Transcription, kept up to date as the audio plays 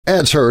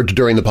Ads heard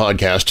during the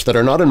podcast that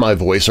are not in my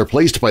voice are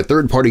placed by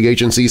third-party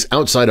agencies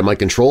outside of my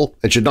control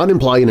and should not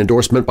imply an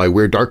endorsement by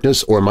Weird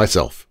Darkness or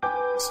myself.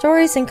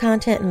 Stories and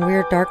content in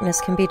Weird Darkness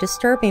can be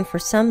disturbing for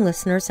some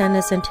listeners and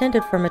is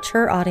intended for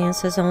mature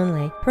audiences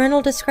only.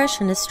 Parental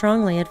discretion is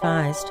strongly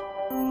advised.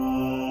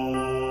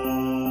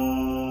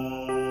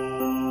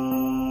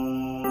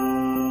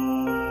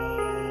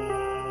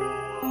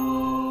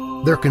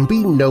 There can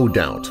be no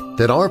doubt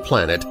that our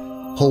planet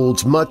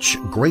holds much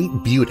great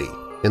beauty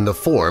in the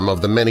form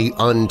of the many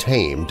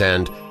untamed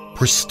and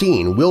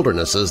pristine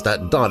wildernesses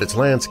that dot its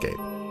landscape.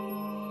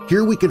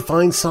 Here we can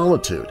find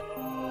solitude,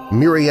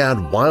 myriad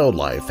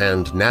wildlife,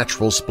 and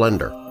natural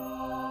splendor.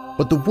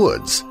 But the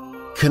woods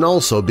can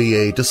also be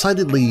a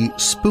decidedly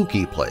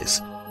spooky place,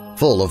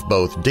 full of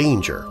both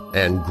danger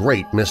and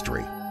great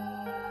mystery.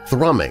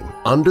 Thrumming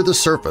under the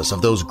surface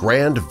of those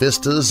grand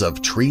vistas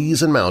of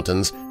trees and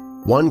mountains,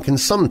 one can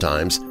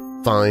sometimes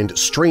find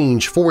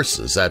strange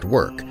forces at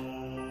work,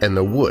 and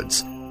the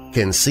woods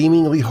can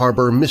seemingly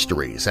harbor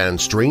mysteries and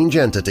strange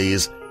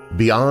entities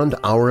beyond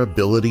our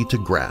ability to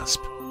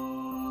grasp.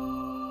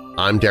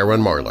 I'm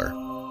Darren Marlar,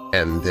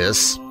 and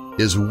this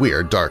is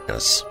Weird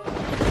Darkness.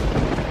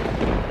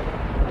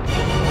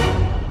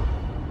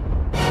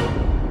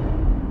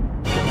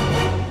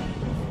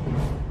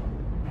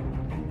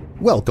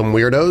 Welcome,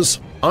 Weirdos!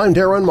 I'm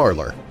Darren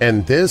Marlar,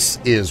 and this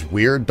is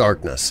Weird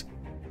Darkness.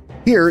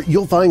 Here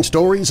you'll find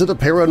stories of the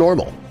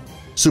paranormal,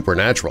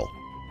 supernatural,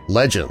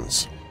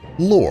 legends,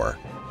 lore,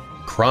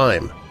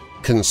 crime,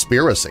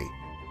 conspiracy,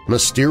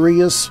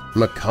 mysterious,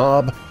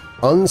 macabre,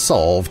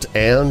 unsolved,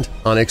 and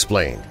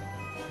unexplained.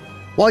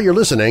 While you're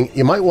listening,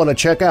 you might want to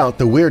check out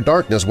the Weird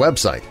Darkness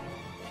website.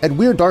 At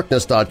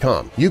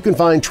WeirdDarkness.com you can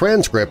find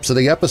transcripts of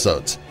the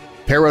episodes,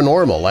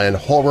 paranormal and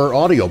horror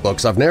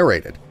audiobooks I've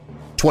narrated,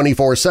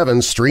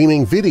 24/7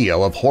 streaming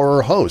video of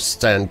horror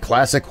hosts and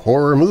classic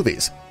horror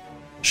movies.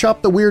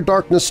 Shop the Weird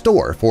Darkness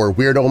store for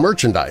weirdo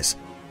merchandise.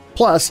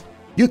 Plus,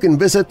 you can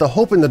visit the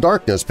Hope in the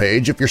Darkness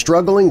page if you're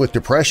struggling with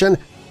depression,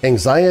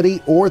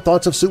 anxiety, or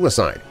thoughts of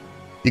suicide.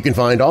 You can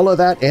find all of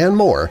that and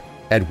more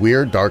at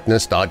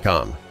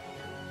WeirdDarkness.com.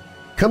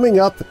 Coming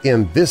up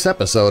in this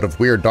episode of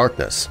Weird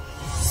Darkness,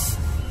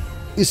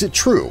 is it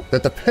true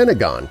that the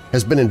Pentagon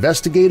has been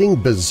investigating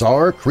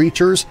bizarre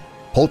creatures,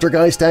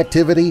 poltergeist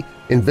activity,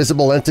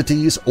 invisible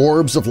entities,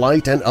 orbs of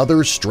light, and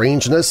other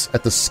strangeness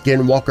at the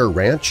Skinwalker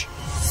Ranch?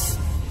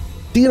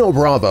 Dino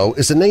Bravo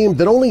is a name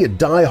that only a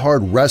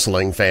die-hard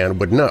wrestling fan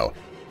would know,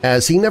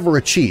 as he never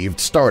achieved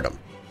stardom.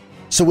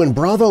 So when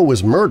Bravo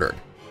was murdered,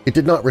 it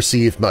did not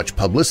receive much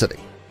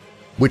publicity,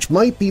 which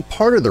might be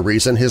part of the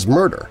reason his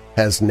murder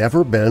has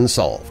never been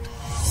solved.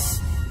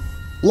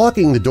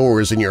 Locking the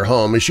doors in your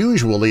home is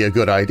usually a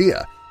good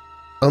idea,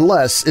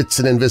 unless it's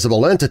an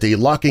invisible entity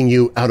locking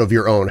you out of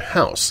your own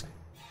house.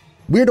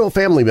 Weirdo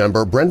family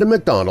member Brenda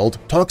McDonald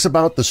talks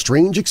about the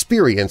strange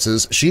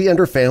experiences she and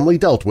her family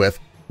dealt with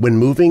when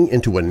moving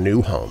into a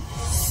new home.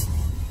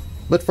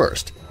 But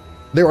first,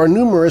 there are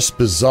numerous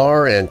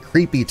bizarre and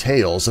creepy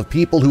tales of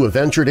people who have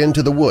ventured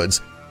into the woods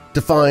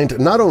to find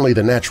not only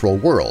the natural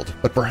world,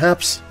 but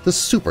perhaps the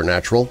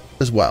supernatural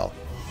as well.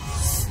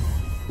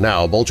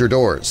 Now bolt your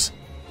doors,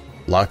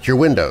 lock your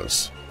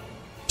windows,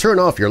 turn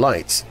off your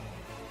lights,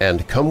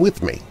 and come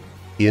with me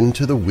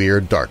into the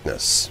Weird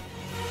Darkness.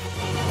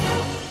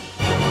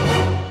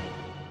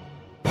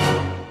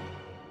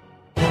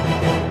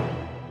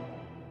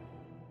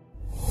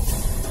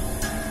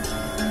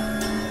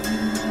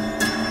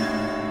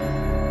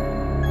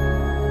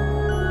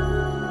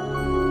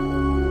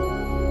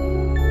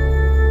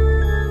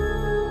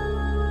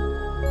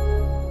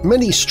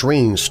 Many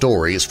strange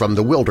stories from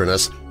the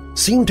wilderness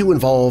seem to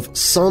involve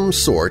some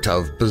sort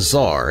of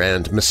bizarre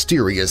and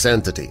mysterious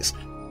entities,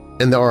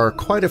 and there are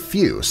quite a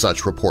few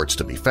such reports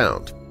to be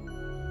found.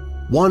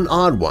 One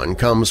odd one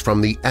comes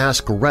from the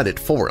Ask Reddit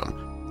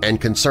forum and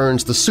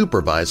concerns the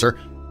supervisor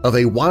of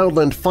a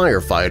wildland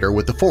firefighter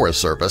with the Forest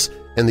Service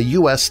in the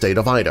U.S. state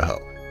of Idaho,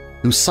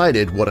 who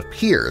cited what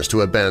appears to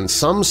have been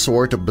some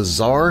sort of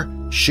bizarre,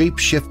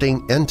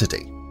 shape-shifting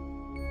entity.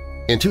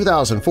 In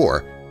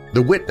 2004,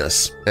 the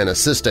witness, an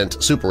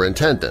assistant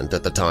superintendent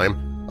at the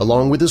time,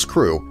 along with his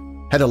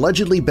crew, had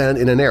allegedly been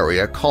in an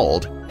area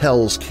called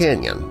Hell's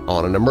Canyon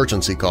on an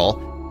emergency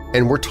call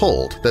and were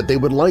told that they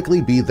would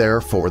likely be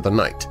there for the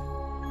night.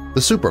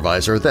 The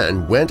supervisor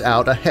then went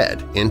out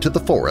ahead into the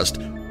forest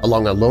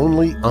along a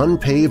lonely,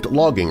 unpaved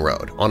logging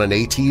road on an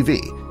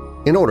ATV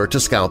in order to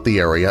scout the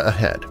area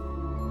ahead.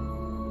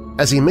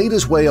 As he made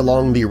his way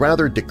along the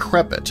rather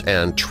decrepit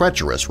and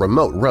treacherous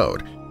remote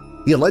road,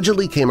 he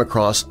allegedly came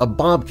across a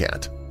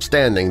bobcat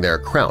standing there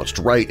crouched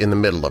right in the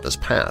middle of his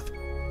path.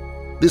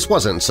 This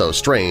wasn't so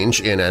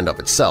strange in and of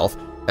itself,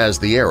 as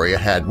the area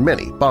had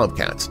many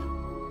bobcats,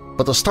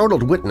 but the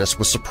startled witness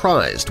was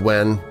surprised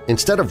when,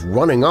 instead of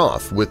running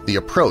off with the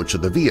approach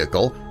of the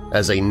vehicle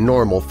as a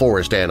normal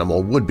forest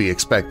animal would be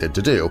expected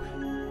to do,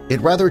 it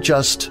rather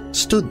just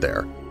stood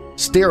there,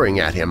 staring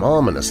at him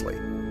ominously.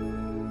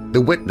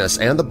 The witness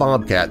and the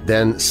bobcat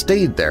then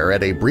stayed there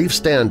at a brief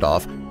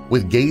standoff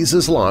with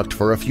gazes locked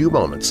for a few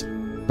moments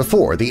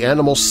before the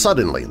animal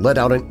suddenly let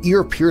out an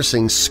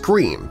ear-piercing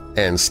scream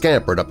and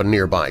scampered up a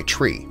nearby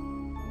tree.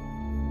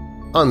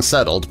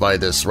 Unsettled by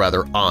this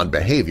rather odd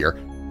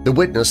behavior, the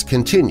witness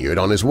continued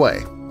on his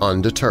way,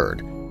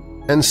 undeterred,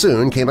 and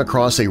soon came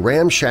across a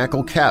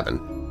ramshackle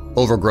cabin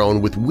overgrown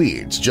with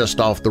weeds just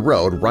off the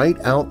road right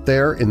out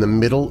there in the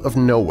middle of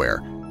nowhere,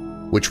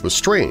 which was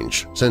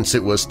strange since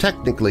it was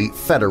technically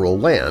federal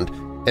land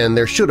and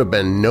there should have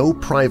been no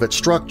private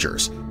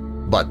structures,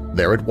 but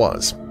there it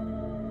was.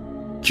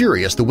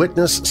 Curious, the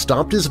witness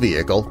stopped his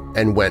vehicle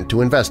and went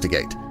to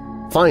investigate,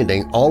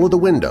 finding all of the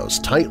windows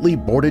tightly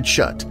boarded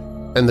shut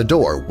and the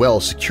door well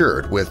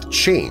secured with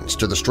chains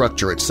to the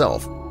structure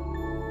itself.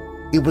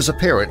 It was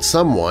apparent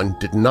someone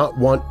did not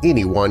want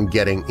anyone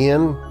getting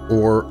in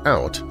or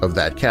out of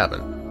that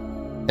cabin,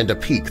 and a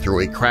peek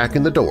through a crack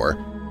in the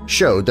door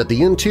showed that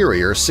the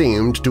interior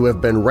seemed to have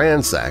been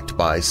ransacked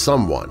by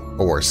someone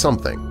or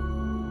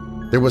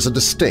something. There was a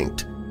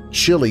distinct,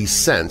 chilly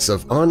sense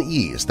of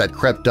unease that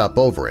crept up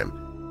over him,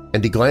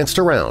 and he glanced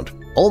around,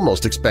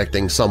 almost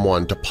expecting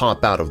someone to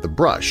pop out of the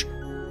brush,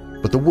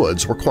 but the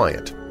woods were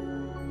quiet.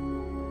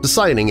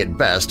 Deciding it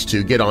best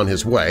to get on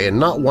his way and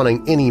not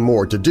wanting any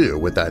more to do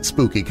with that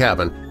spooky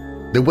cabin,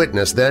 the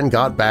witness then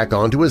got back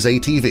onto his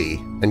ATV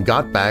and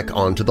got back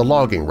onto the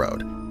logging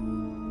road.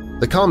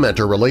 The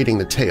commenter relating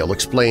the tale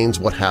explains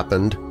what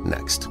happened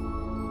next.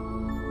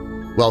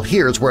 "Well,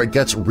 here's where it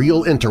gets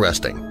real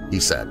interesting," he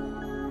said.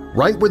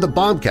 "Right where the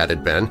bobcat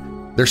had been,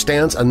 there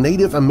stands a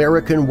Native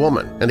American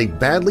woman in a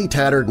badly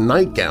tattered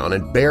nightgown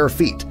and bare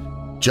feet,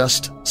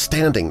 just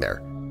standing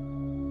there.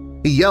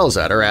 He yells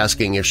at her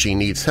asking if she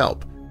needs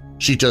help.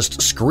 She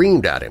just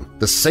screamed at him,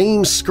 the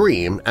same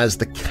scream as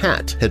the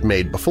cat had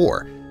made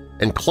before,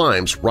 and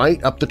climbs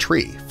right up the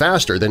tree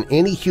faster than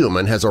any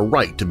human has a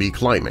right to be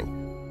climbing.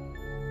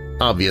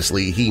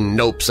 Obviously, he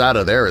nopes out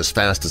of there as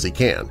fast as he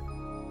can.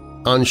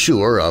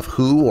 Unsure of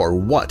who or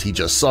what he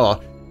just saw,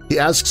 he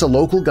asks a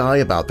local guy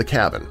about the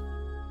cabin.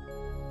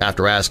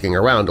 After asking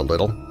around a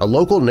little, a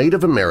local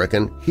Native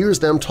American hears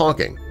them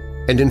talking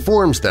and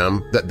informs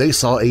them that they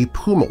saw a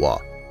pumawa,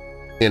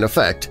 in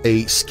effect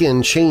a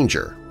skin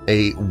changer,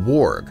 a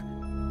warg.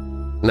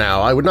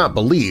 Now, I would not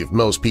believe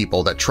most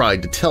people that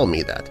tried to tell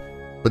me that,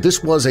 but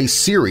this was a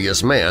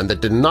serious man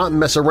that did not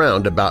mess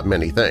around about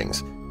many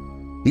things.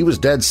 He was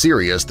dead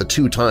serious the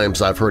 2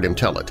 times I've heard him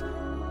tell it,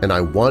 and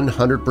I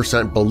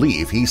 100%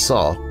 believe he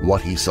saw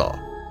what he saw."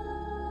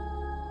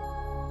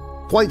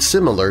 Quite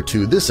similar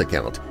to this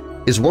account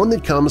is one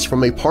that comes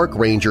from a park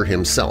ranger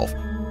himself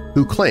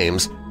who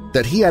claims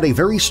that he had a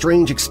very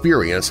strange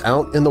experience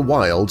out in the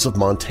wilds of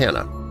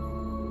Montana.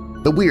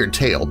 The weird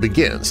tale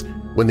begins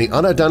when the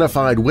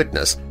unidentified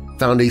witness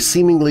found a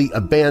seemingly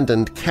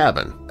abandoned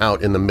cabin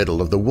out in the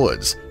middle of the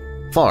woods,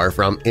 far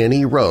from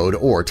any road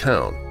or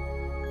town.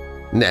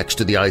 Next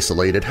to the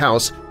isolated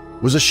house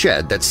was a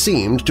shed that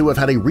seemed to have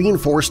had a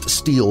reinforced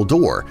steel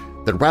door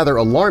that rather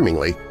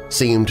alarmingly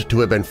seemed to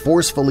have been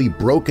forcefully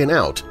broken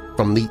out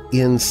from the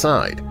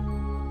inside.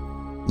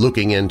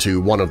 Looking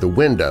into one of the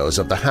windows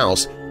of the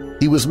house,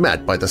 he was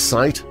met by the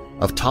sight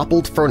of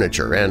toppled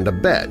furniture and a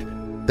bed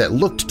that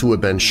looked to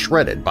have been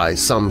shredded by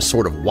some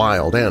sort of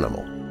wild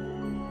animal.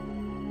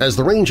 As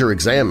the ranger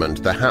examined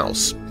the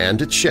house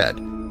and its shed,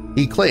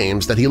 he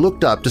claims that he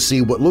looked up to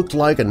see what looked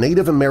like a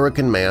Native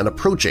American man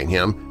approaching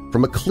him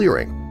from a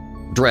clearing,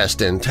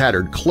 dressed in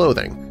tattered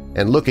clothing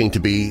and looking to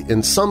be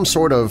in some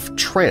sort of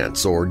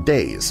trance or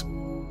daze.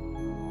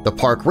 The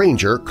park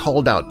ranger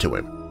called out to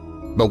him,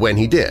 but when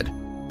he did,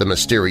 the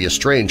mysterious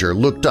stranger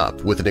looked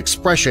up with an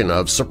expression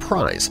of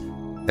surprise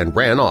and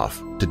ran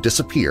off to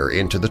disappear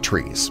into the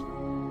trees.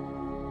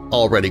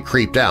 Already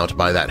creeped out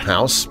by that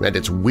house and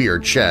its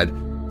weird shed,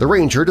 the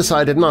ranger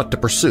decided not to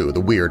pursue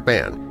the weird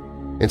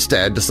man,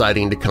 instead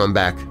deciding to come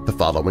back the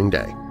following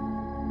day.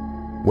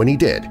 When he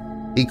did,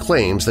 he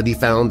claims that he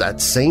found that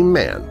same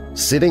man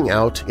sitting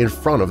out in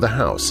front of the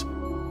house.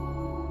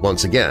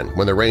 Once again,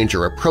 when the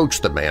ranger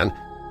approached the man,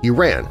 he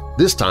ran,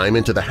 this time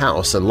into the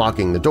house and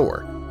locking the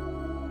door.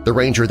 The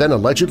ranger then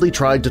allegedly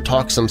tried to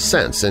talk some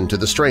sense into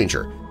the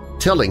stranger,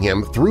 telling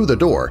him through the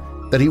door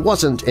that he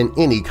wasn't in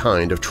any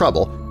kind of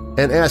trouble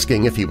and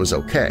asking if he was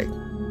okay.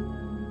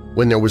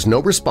 When there was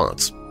no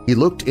response, he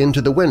looked into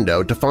the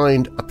window to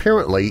find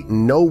apparently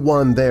no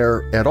one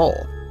there at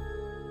all.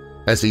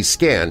 As he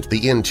scanned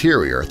the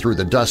interior through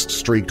the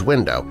dust-streaked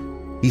window,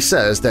 he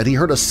says that he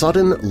heard a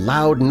sudden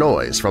loud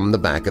noise from the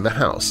back of the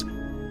house,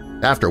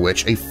 after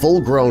which a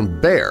full-grown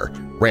bear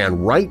ran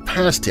right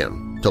past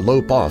him to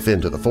lope off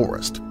into the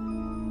forest.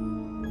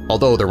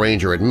 Although the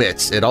ranger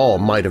admits it all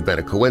might have been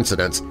a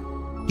coincidence,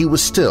 he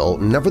was still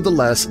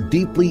nevertheless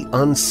deeply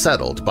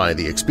unsettled by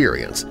the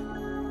experience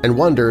and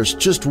wonders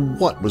just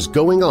what was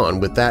going on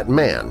with that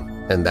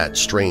man and that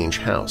strange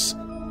house.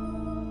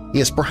 He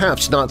has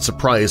perhaps not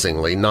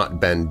surprisingly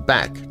not been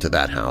back to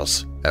that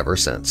house ever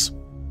since.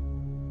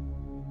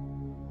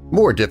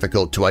 More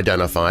difficult to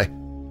identify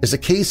is a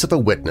case of a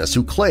witness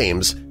who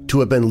claims to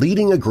have been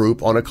leading a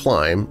group on a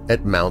climb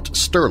at Mount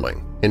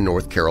Sterling in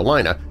North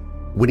Carolina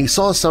when he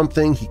saw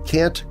something he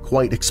can't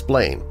quite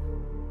explain.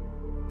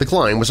 The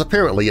climb was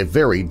apparently a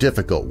very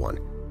difficult one,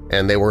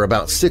 and they were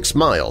about 6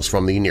 miles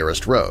from the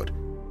nearest road,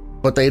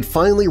 but they had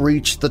finally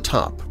reached the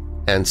top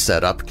and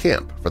set up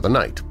camp for the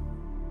night.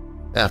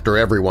 After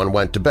everyone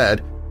went to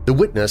bed, the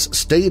witness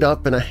stayed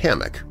up in a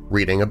hammock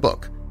reading a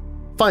book,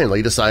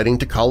 finally deciding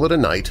to call it a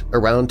night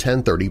around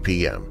 10:30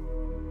 p.m.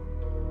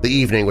 The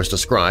evening was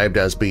described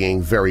as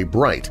being very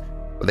bright,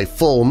 with a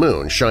full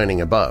moon shining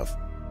above.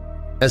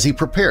 As he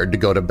prepared to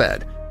go to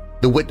bed,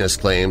 the witness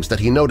claims that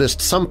he noticed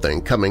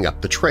something coming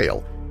up the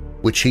trail,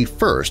 which he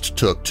first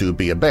took to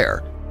be a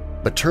bear,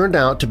 but turned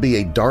out to be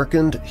a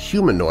darkened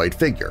humanoid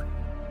figure.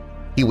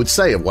 He would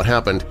say of what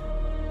happened,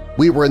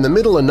 "We were in the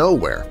middle of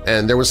nowhere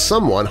and there was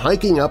someone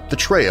hiking up the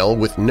trail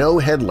with no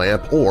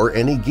headlamp or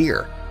any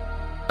gear.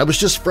 I was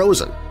just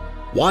frozen,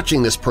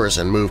 watching this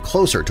person move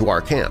closer to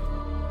our camp.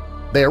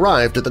 They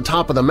arrived at the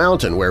top of the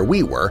mountain where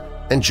we were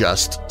and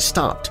just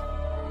stopped.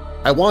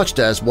 I watched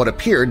as what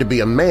appeared to be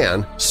a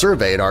man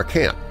surveyed our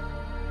camp.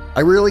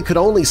 I really could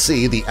only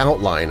see the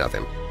outline of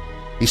him.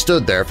 He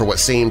stood there for what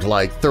seemed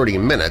like 30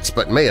 minutes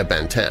but may have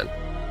been 10.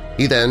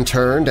 He then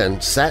turned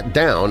and sat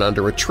down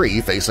under a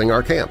tree facing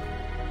our camp.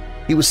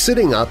 He was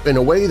sitting up in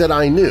a way that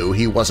I knew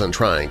he wasn't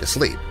trying to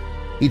sleep.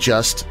 He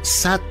just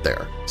sat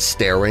there,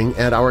 staring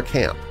at our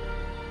camp.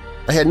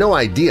 I had no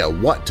idea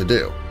what to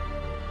do.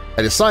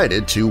 I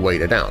decided to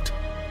wait it out.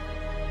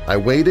 I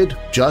waited,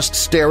 just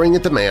staring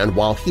at the man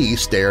while he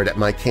stared at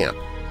my camp.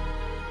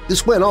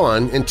 This went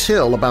on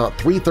until about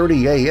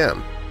 3:30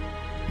 a.m.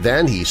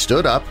 Then he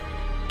stood up,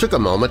 took a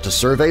moment to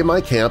survey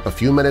my camp a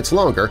few minutes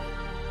longer,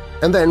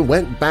 and then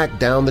went back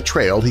down the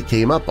trail he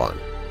came up on.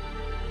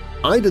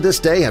 I to this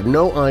day have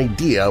no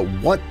idea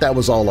what that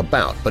was all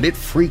about, but it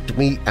freaked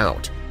me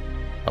out.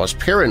 I was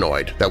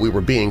paranoid that we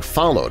were being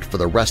followed for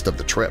the rest of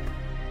the trip."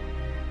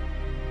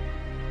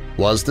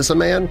 Was this a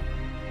man?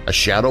 A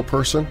shadow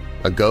person?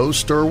 A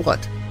ghost? Or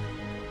what?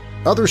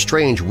 Other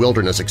strange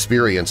wilderness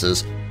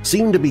experiences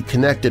seem to be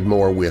connected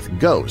more with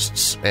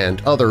ghosts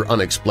and other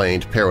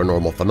unexplained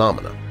paranormal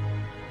phenomena.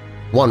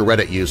 One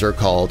Reddit user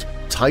called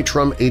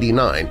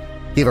Titrum89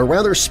 gave a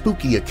rather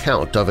spooky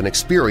account of an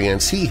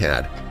experience he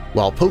had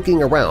while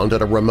poking around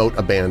at a remote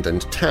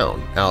abandoned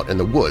town out in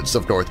the woods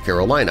of North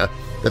Carolina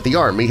that the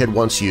Army had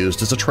once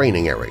used as a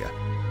training area.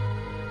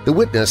 The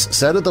witness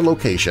said of the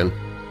location,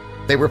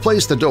 "They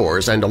replaced the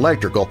doors and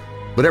electrical,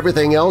 but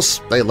everything else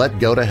they let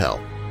go to hell,"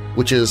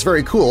 which is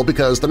very cool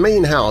because the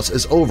main house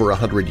is over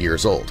 100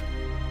 years old.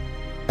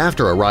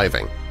 After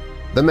arriving,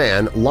 the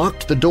man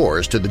locked the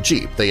doors to the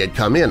Jeep they had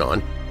come in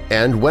on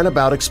and went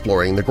about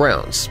exploring the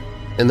grounds,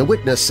 and the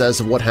witness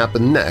says of what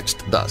happened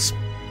next thus,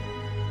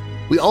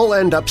 "We all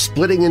end up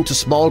splitting into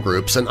small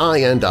groups and I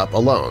end up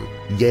alone.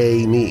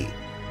 Yay me.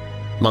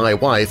 My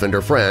wife and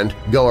her friend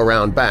go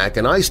around back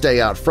and I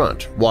stay out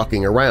front,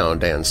 walking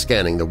around and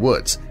scanning the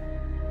woods.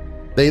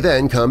 They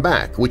then come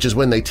back, which is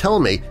when they tell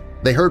me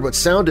they heard what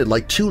sounded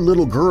like 2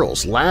 little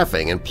girls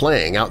laughing and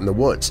playing out in the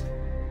woods.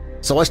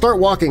 So I start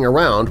walking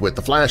around with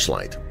the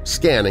flashlight,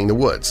 scanning the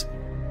woods.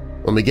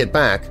 When we get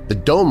back, the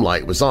dome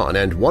light was on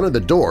and one of the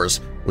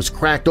doors was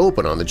cracked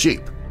open on the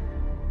Jeep.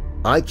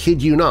 I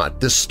kid you not,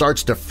 this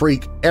starts to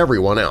freak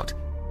everyone out.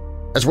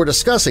 As we're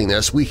discussing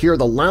this, we hear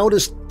the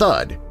loudest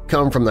thud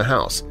come from the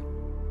house.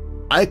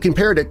 I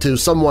compared it to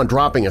someone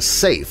dropping a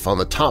safe on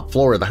the top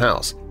floor of the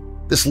house.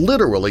 This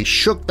literally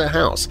shook the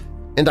house,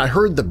 and I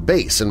heard the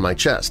bass in my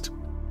chest.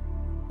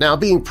 Now,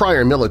 being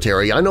prior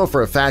military, I know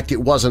for a fact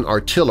it wasn't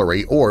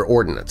artillery or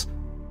ordnance.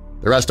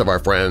 The rest of our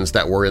friends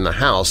that were in the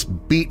house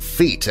beat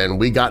feet and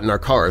we got in our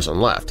cars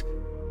and left.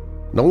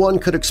 No one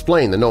could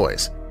explain the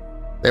noise.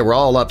 They were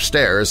all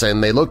upstairs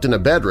and they looked in a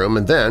bedroom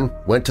and then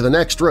went to the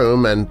next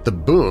room and the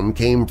boom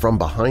came from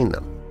behind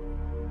them."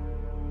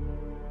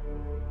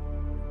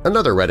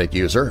 Another Reddit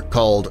user,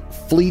 called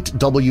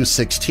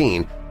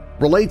FleetW16,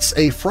 relates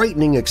a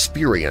frightening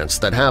experience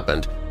that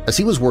happened as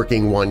he was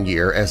working one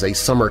year as a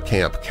summer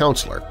camp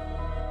counselor.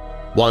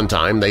 One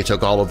time they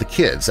took all of the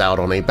kids out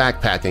on a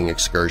backpacking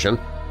excursion,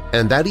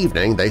 and that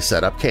evening they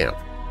set up camp,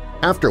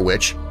 after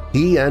which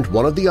he and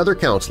one of the other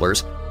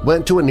counselors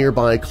went to a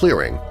nearby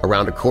clearing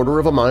around a quarter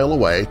of a mile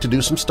away to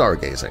do some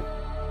stargazing.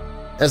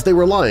 As they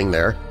were lying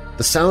there,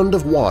 the sound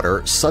of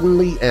water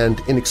suddenly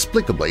and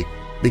inexplicably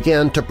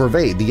began to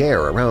pervade the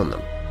air around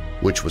them,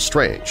 which was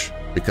strange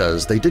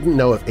because they didn't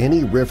know of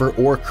any river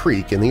or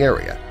creek in the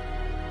area,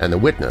 and the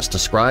witness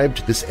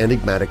described this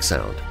enigmatic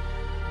sound.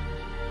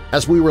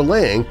 As we were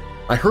laying,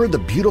 I heard the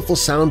beautiful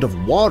sound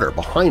of water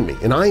behind me,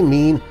 and I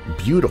mean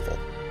beautiful.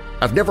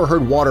 I've never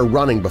heard water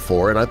running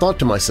before, and I thought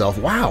to myself,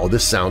 wow,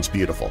 this sounds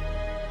beautiful.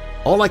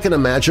 All I can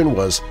imagine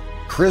was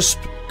crisp,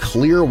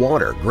 clear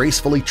water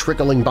gracefully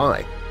trickling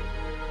by.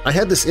 I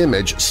had this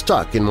image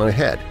stuck in my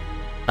head.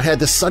 I had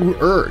this sudden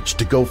urge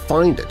to go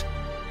find it.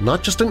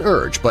 Not just an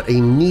urge, but a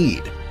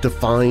need to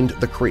find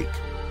the creek.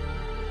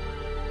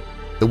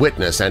 The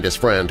witness and his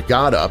friend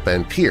got up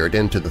and peered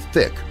into the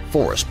thick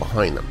forest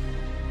behind them,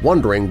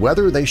 wondering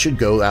whether they should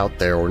go out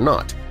there or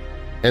not,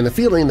 and the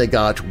feeling they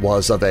got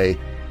was of a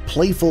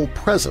playful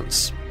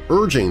presence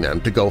urging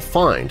them to go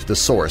find the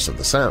source of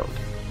the sound.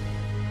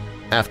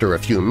 after a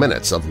few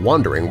minutes of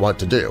wondering what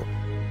to do.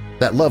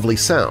 That lovely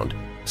sound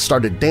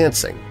started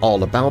dancing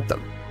all about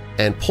them,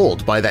 and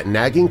pulled by that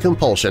nagging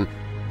compulsion,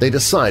 they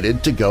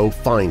decided to go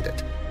find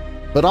it.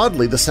 But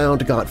oddly, the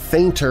sound got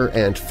fainter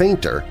and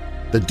fainter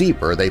the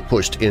deeper they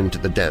pushed into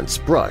the dense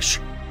brush,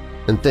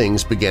 and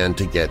things began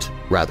to get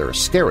rather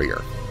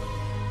scarier.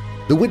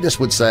 The witness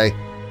would say,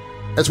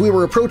 "As we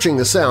were approaching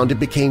the sound, it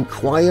became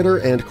quieter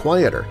and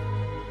quieter.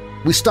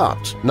 We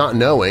stopped, not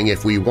knowing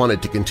if we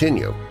wanted to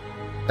continue.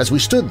 As we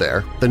stood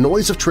there, the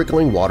noise of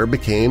trickling water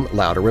became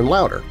louder and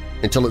louder,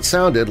 until it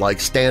sounded like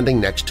standing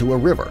next to a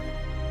river.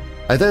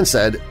 I then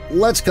said,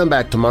 'Let's come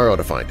back tomorrow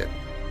to find it,'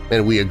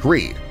 and we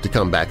agreed to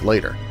come back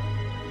later.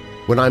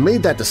 When I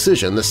made that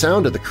decision, the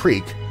sound of the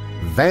creek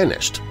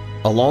vanished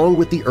along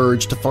with the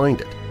urge to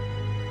find it.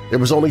 There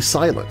was only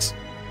silence.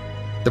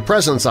 The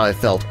presence I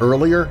felt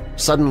earlier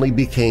suddenly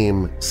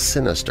became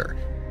sinister.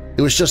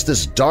 It was just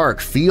this dark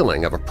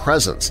feeling of a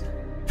presence,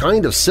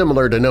 kind of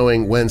similar to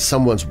knowing when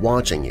someone's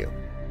watching you.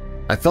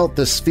 I felt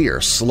this fear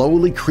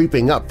slowly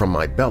creeping up from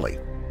my belly."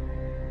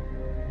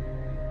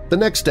 The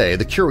next day,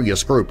 the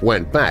curious group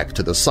went back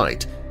to the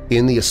site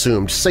in the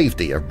assumed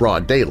safety of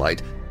broad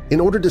daylight in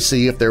order to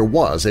see if there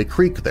was a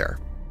creek there,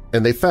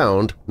 and they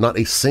found not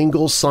a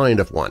single sign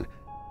of one,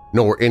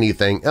 nor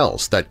anything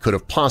else that could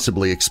have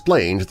possibly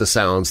explained the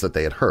sounds that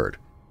they had heard.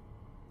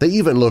 They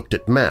even looked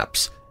at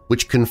maps,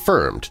 which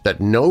confirmed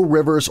that no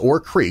rivers or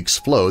creeks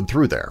flowed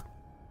through there.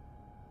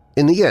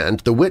 In the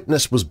end, the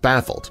witness was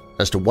baffled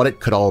as to what it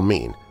could all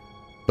mean,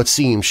 but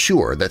seemed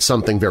sure that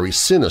something very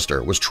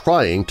sinister was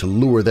trying to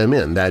lure them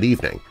in that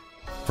evening.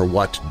 For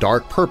what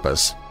dark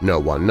purpose, no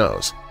one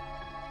knows.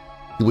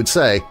 He would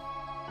say,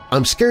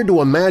 "I'm scared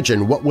to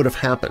imagine what would have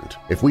happened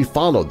if we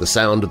followed the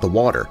sound of the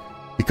water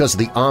because of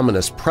the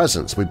ominous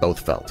presence we both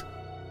felt.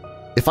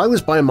 If I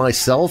was by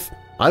myself,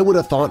 I would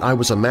have thought I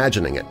was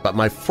imagining it, but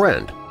my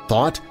friend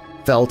thought,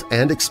 felt,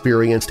 and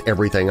experienced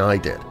everything I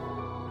did.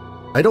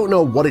 I don't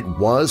know what it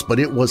was, but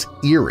it was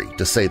eerie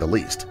to say the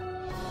least.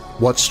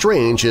 What's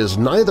strange is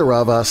neither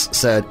of us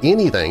said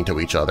anything to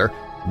each other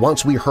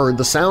once we heard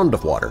the sound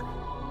of water,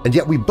 and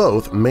yet we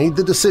both made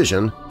the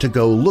decision to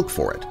go look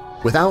for it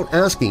without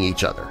asking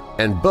each other,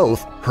 and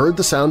both heard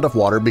the sound of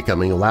water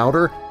becoming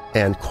louder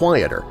and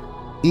quieter,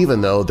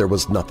 even though there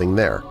was nothing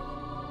there.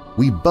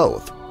 We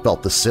both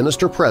felt the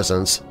sinister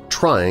presence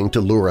trying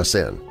to lure us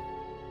in."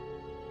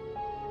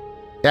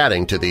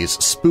 Adding to these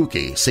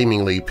spooky,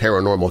 seemingly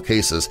paranormal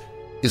cases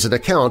is an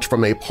account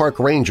from a park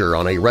ranger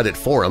on a Reddit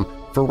forum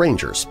for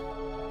rangers.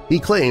 He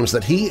claims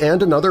that he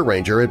and another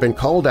ranger had been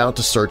called out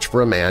to search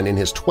for a man in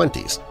his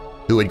 20s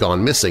who had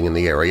gone missing in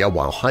the area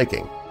while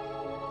hiking.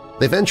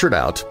 They ventured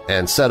out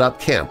and set up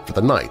camp for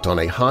the night on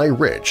a high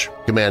ridge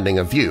commanding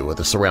a view of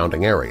the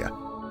surrounding area.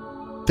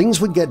 Things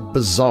would get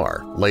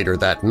bizarre later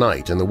that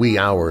night in the wee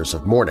hours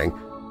of morning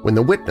when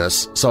the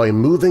witness saw a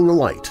moving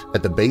light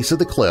at the base of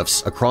the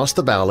cliffs across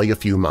the valley a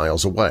few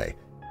miles away.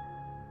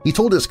 He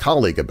told his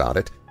colleague about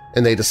it,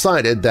 and they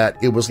decided that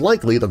it was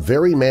likely the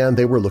very man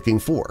they were looking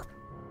for,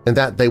 and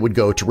that they would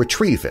go to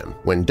retrieve him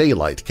when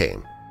daylight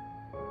came.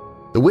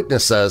 The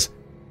witness says,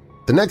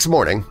 "The next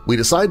morning, we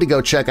decide to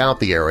go check out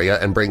the area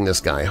and bring this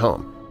guy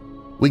home.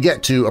 We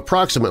get to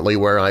approximately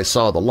where I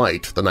saw the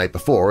light the night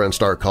before and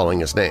start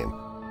calling his name.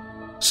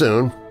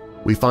 Soon,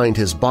 we find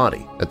his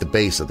body at the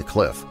base of the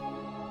cliff.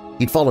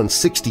 He'd fallen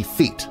 60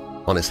 feet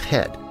on his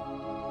head.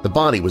 The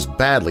body was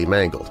badly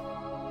mangled.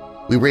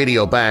 We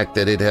radio back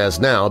that it has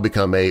now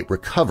become a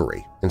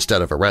recovery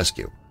instead of a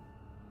rescue.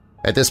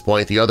 At this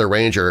point, the other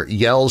ranger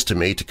yells to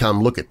me to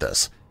come look at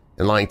this,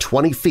 and lying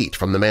 20 feet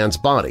from the man's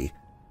body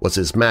was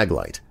his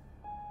maglite.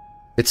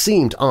 It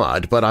seemed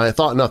odd, but I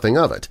thought nothing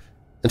of it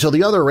until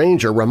the other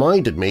ranger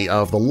reminded me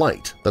of the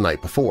light the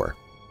night before.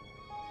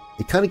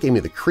 It kind of gave me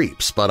the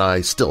creeps, but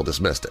I still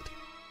dismissed it.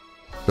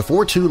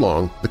 Before too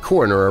long, the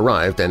coroner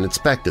arrived and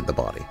inspected the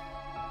body.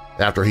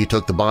 After he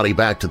took the body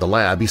back to the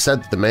lab, he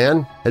said that the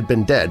man had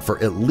been dead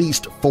for at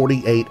least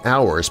 48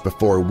 hours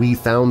before we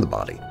found the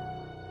body.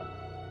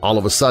 All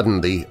of a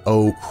sudden, the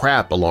 "oh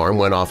crap" alarm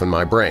went off in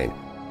my brain.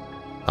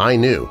 I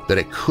knew that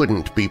it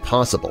couldn't be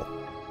possible.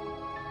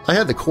 I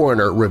had the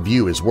coroner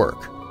review his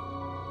work.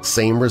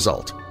 Same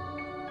result.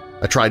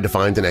 I tried to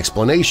find an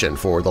explanation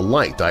for the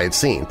light I had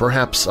seen,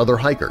 perhaps other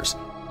hikers.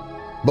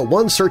 But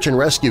one search and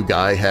rescue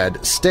guy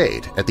had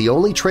stayed at the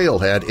only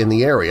trailhead in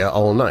the area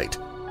all night.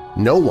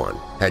 No one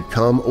had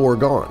come or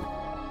gone.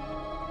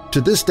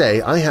 To this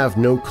day, I have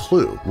no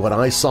clue what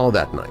I saw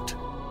that night.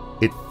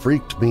 It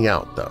freaked me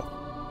out, though.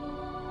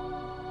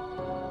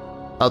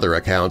 Other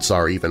accounts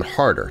are even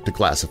harder to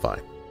classify,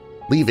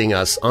 leaving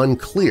us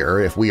unclear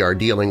if we are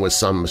dealing with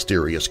some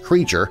mysterious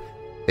creature,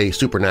 a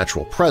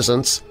supernatural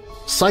presence,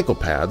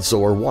 psychopaths,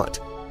 or what,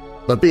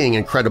 but being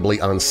incredibly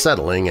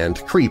unsettling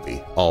and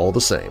creepy all the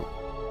same.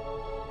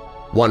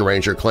 One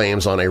ranger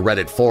claims on a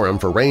Reddit forum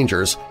for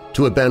rangers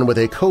to have been with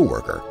a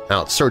coworker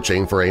out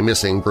searching for a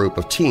missing group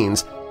of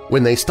teens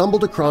when they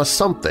stumbled across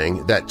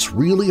something that's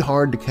really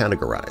hard to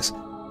categorize.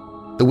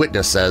 The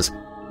witness says,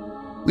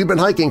 "We've been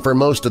hiking for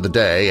most of the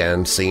day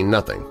and seen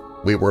nothing.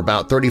 We were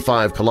about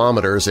 35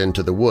 kilometers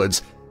into the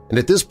woods, and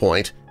at this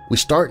point we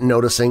start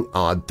noticing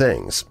odd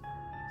things.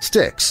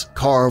 Sticks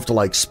carved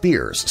like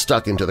spears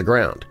stuck into the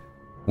ground,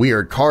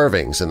 weird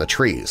carvings in the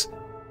trees,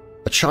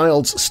 a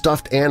child's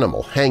stuffed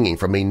animal hanging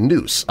from a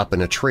noose up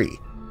in a tree.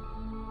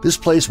 This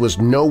place was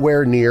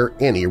nowhere near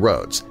any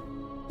roads.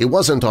 It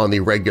wasn't on the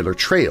regular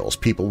trails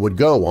people would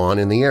go on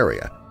in the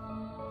area.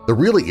 The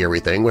really eerie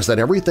thing was that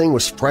everything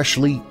was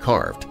freshly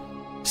carved.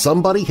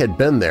 Somebody had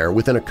been there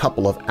within a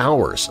couple of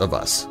hours of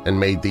us and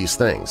made these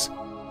things.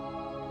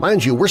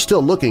 Mind you, we're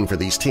still looking for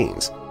these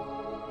teens.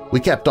 We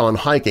kept on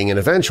hiking and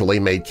eventually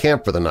made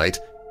camp for the night,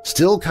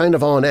 still kind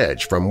of on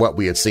edge from what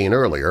we had seen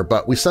earlier,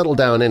 but we settle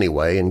down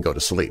anyway and go to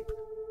sleep.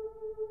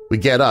 We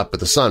get up at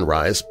the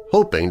sunrise,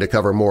 hoping to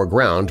cover more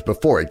ground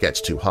before it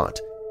gets too hot.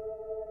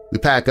 We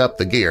pack up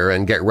the gear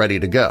and get ready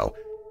to go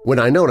when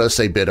I notice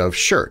a bit of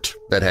shirt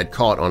that had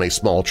caught on a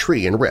small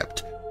tree and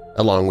ripped,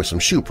 along with some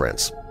shoe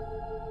prints.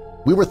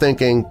 We were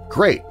thinking,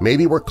 great,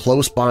 maybe we're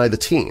close by the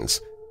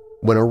teens,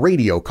 when a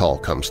radio call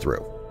comes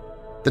through.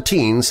 The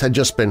teens had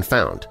just been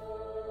found,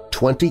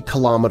 20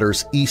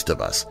 kilometers east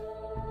of us,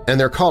 and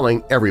they're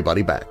calling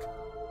everybody back.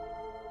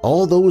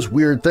 All those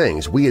weird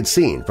things we had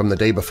seen from the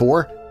day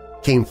before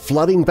came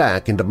flooding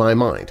back into my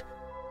mind,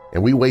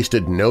 and we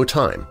wasted no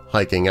time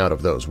hiking out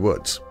of those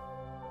woods.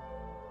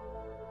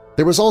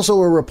 There was also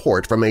a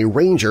report from a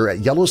ranger at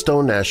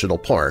Yellowstone National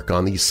Park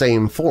on the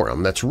same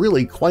forum that's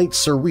really quite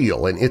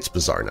surreal in its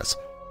bizarreness.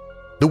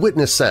 The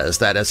witness says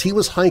that as he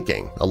was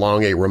hiking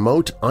along a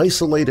remote,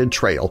 isolated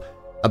trail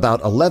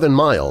about 11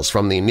 miles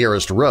from the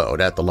nearest road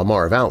at the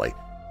Lamar Valley,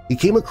 he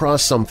came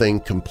across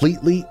something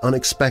completely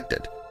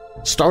unexpected,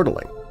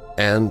 startling,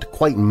 and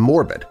quite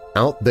morbid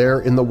out there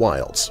in the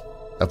wilds,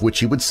 of which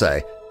he would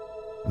say,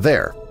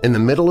 "There, in the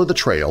middle of the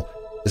trail,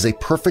 is a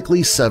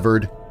perfectly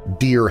severed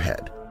deer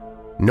head.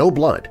 No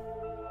blood,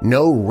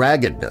 no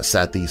raggedness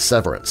at the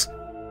severance,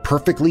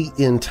 perfectly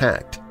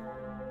intact.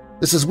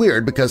 This is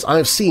weird because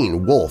I've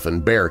seen wolf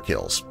and bear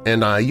kills,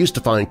 and I used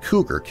to find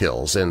cougar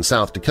kills in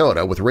South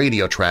Dakota with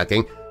radio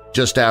tracking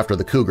just after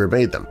the cougar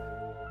made them.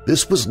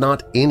 This was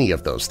not any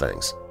of those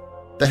things.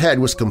 The head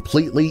was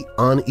completely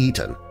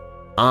uneaten,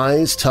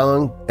 eyes,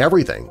 tongue,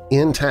 everything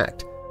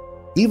intact.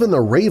 Even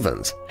the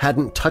ravens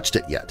hadn't touched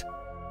it yet.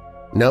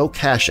 No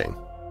caching,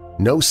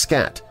 no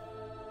scat,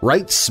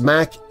 right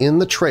smack in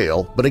the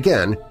trail, but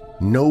again,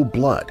 no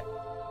blood.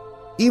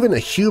 Even a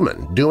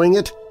human doing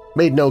it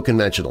made no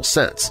conventional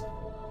sense.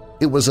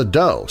 It was a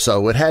doe,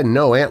 so it had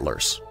no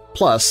antlers.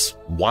 Plus,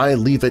 why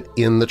leave it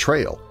in the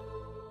trail?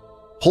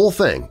 Whole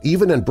thing,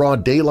 even in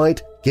broad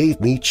daylight, gave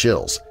me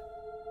chills.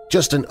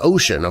 Just an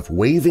ocean of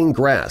waving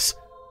grass,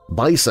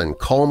 bison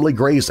calmly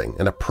grazing,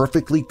 and a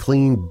perfectly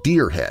clean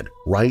deer head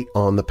right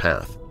on the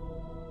path.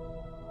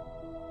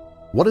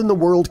 What in the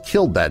world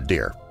killed that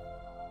deer?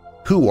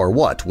 Who or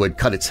what would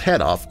cut its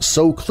head off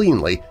so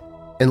cleanly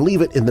and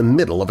leave it in the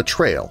middle of a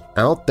trail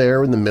out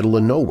there in the middle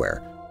of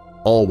nowhere,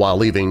 all while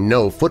leaving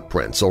no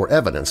footprints or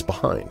evidence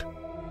behind?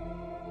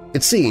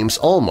 It seems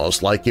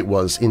almost like it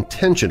was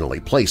intentionally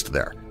placed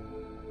there.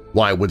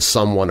 Why would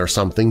someone or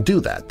something do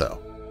that, though?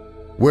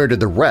 Where did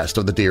the rest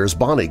of the deer's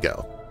body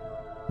go?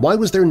 Why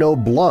was there no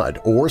blood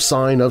or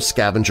sign of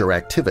scavenger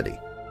activity?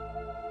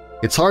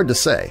 It's hard to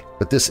say,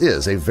 but this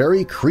is a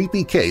very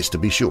creepy case to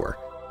be sure.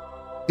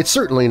 It's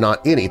certainly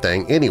not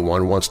anything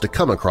anyone wants to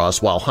come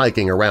across while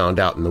hiking around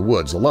out in the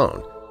woods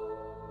alone.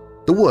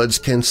 The woods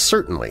can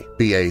certainly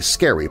be a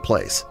scary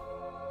place.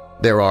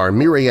 There are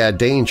myriad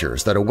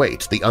dangers that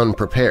await the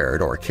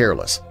unprepared or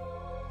careless.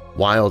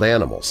 Wild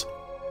animals,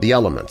 the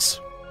elements,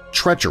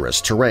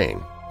 treacherous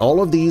terrain,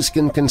 all of these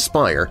can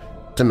conspire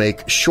to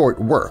make short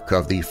work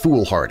of the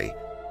foolhardy.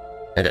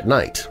 And at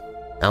night,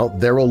 out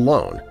there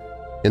alone,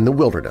 in the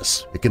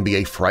wilderness, it can be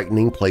a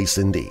frightening place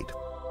indeed.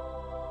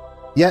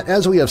 Yet,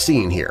 as we have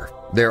seen here,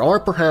 there are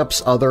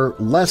perhaps other,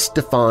 less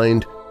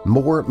defined,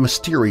 more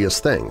mysterious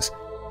things,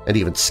 and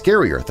even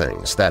scarier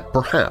things that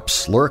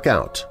perhaps lurk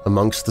out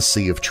amongst the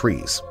sea of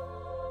trees.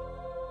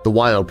 The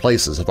wild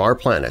places of our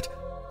planet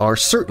are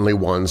certainly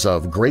ones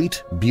of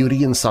great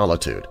beauty and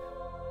solitude,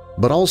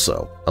 but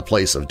also a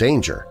place of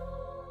danger,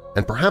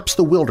 and perhaps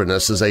the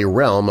wilderness is a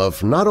realm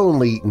of not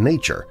only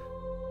nature,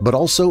 but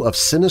also of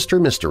sinister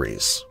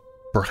mysteries,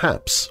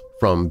 perhaps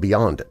from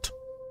beyond it.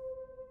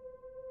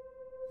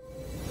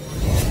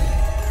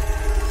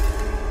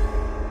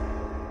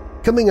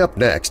 Coming up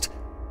next,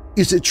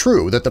 is it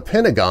true that the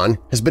Pentagon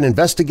has been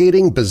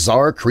investigating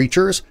bizarre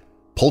creatures,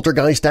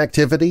 poltergeist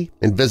activity,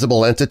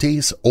 invisible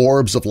entities,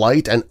 orbs of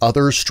light, and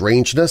other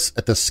strangeness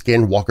at the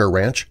Skinwalker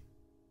Ranch?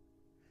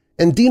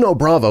 And Dino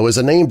Bravo is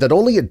a name that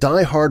only a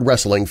die-hard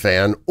wrestling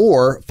fan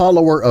or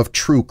follower of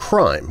true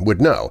crime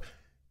would know,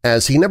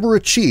 as he never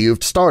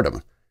achieved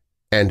stardom,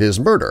 and his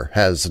murder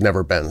has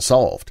never been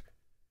solved.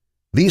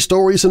 These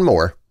stories and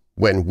more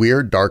when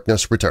Weird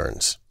Darkness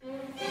returns.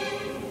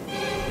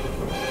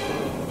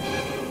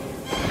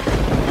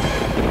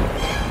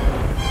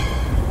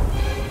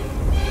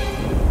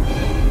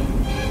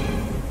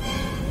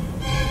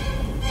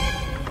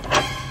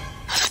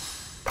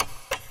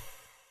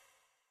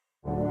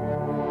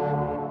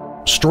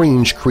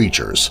 strange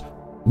creatures,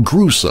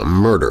 gruesome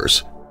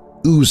murders,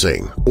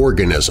 oozing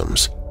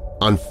organisms,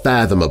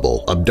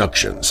 unfathomable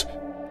abductions,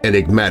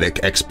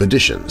 enigmatic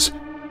expeditions,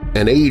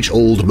 an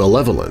age-old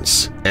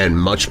malevolence, and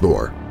much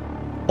more.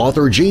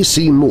 Author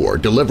J.C. Moore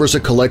delivers a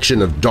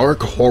collection of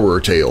dark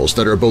horror tales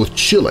that are both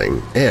chilling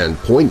and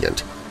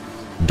poignant.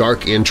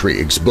 Dark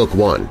Intrigues Book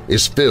 1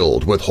 is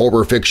filled with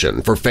horror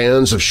fiction for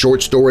fans of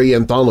short story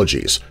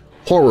anthologies,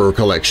 horror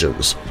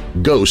collections,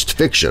 ghost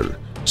fiction,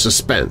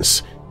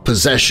 suspense,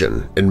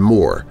 possession, and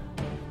more.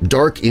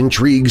 Dark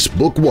Intrigues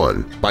Book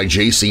 1 by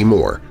J.C.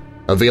 Moore,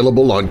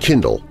 available on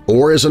Kindle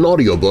or as an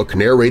audiobook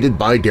narrated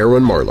by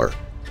Darren Marlar.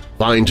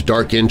 Find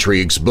Dark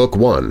Intrigues Book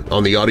 1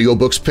 on the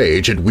audiobooks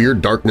page at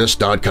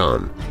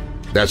WeirdDarkness.com.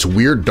 That's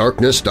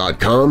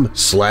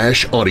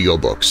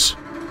WeirdDarkness.com/audiobooks.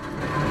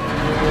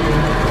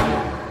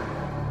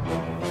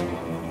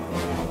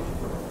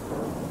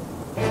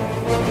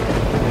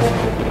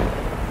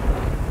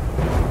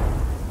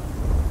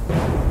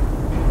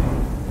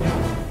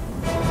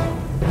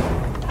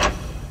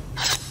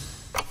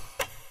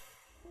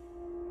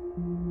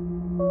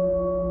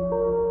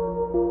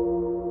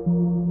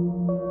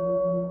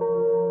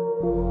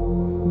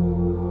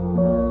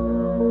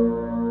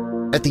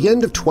 At the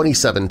end of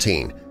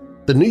 2017,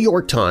 the New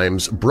York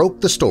Times broke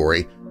the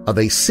story of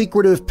a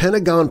secretive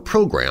Pentagon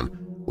program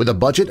with a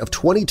budget of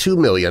 $22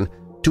 million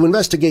to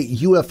investigate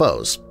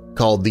UFOs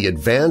called the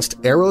Advanced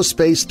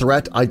Aerospace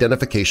Threat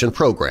Identification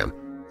Program,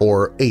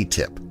 or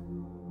ATIP.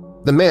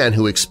 The man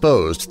who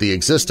exposed the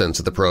existence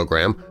of the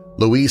program,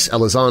 Luis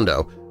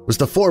Elizondo, was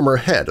the former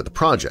head of the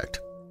project.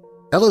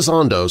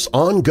 Elizondo's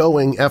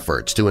ongoing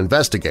efforts to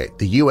investigate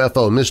the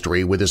UFO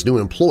mystery with his new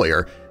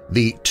employer,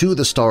 the To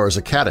the Stars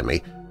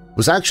Academy,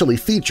 was actually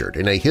featured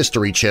in a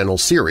History Channel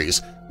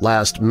series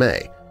last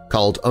May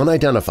called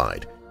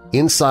Unidentified –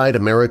 Inside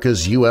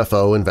America's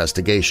UFO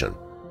Investigation.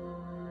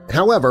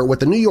 However, what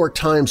the New York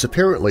Times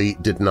apparently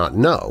did not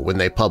know when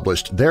they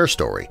published their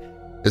story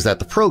is that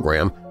the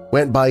program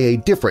went by a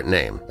different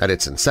name at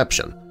its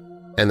inception,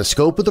 and the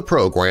scope of the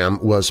program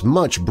was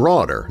much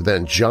broader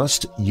than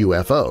just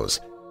UFOs.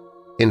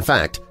 In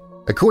fact,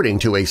 according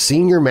to a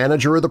senior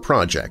manager of the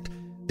project,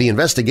 the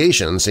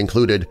investigations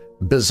included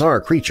bizarre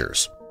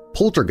creatures,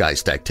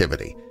 poltergeist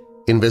activity,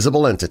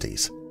 invisible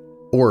entities,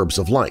 orbs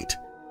of light,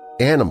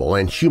 animal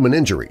and human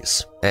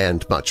injuries,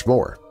 and much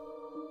more.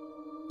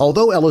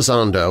 Although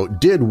Elizondo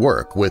did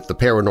work with the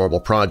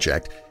Paranormal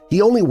Project,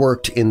 he only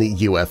worked in the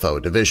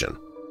UFO division.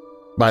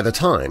 By the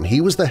time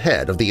he was the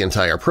head of the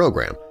entire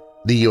program,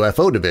 the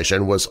UFO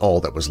division was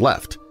all that was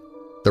left.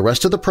 The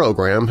rest of the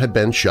program had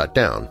been shut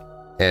down,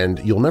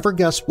 and you'll never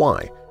guess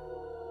why.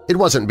 It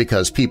wasn't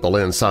because people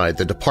inside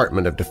the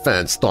Department of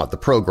Defense thought the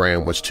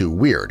program was too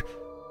weird,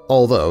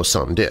 although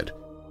some did.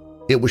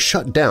 It was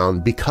shut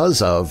down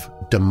because of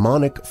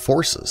demonic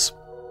forces.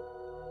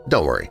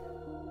 Don't worry,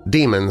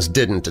 demons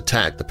didn't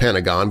attack the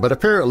Pentagon, but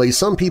apparently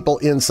some people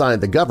inside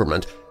the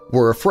government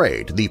were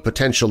afraid the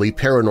potentially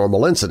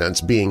paranormal incidents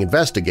being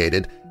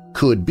investigated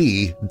could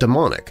be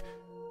demonic,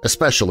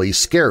 especially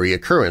scary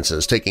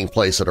occurrences taking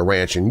place at a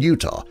ranch in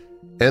Utah,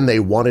 and they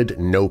wanted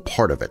no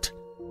part of it.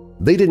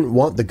 They didn't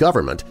want the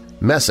government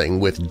messing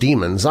with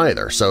demons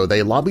either, so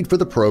they lobbied for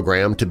the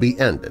program to be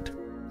ended.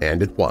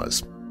 And it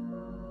was.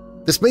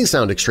 This may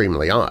sound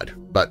extremely odd,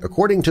 but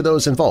according to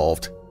those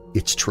involved,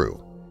 it's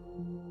true.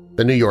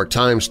 The New York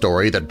Times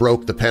story that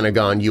broke the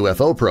Pentagon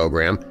UFO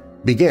program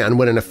began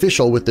when an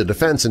official with the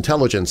Defense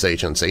Intelligence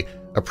Agency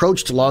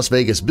approached Las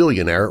Vegas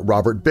billionaire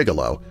Robert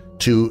Bigelow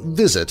to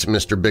visit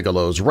Mr.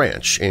 Bigelow's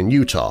ranch in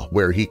Utah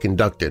where he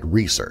conducted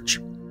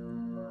research.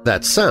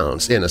 That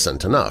sounds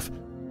innocent enough,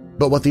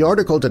 but what the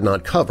article did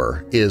not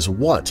cover is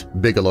what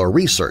Bigelow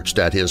researched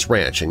at his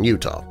ranch in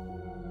Utah.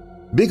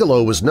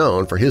 Bigelow was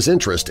known for his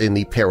interest in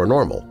the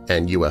paranormal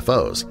and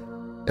UFOs,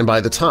 and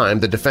by the time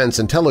the Defense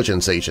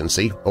Intelligence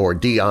Agency, or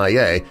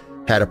DIA,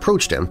 had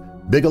approached him,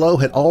 Bigelow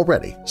had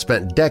already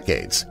spent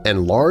decades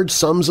and large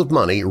sums of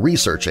money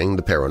researching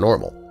the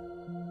paranormal.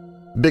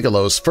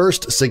 Bigelow's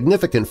first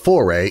significant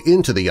foray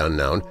into the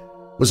unknown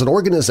was an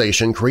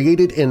organization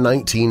created in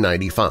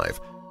 1995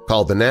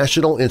 called the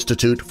National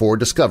Institute for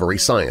Discovery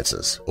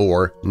Sciences,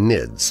 or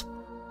NIDS.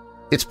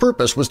 Its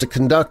purpose was to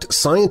conduct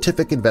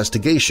scientific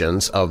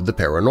investigations of the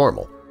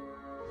paranormal.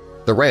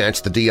 The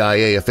ranch the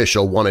DIA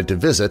official wanted to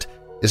visit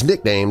is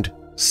nicknamed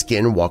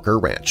Skinwalker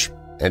Ranch,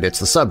 and it's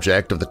the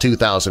subject of the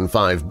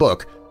 2005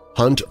 book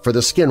Hunt for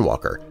the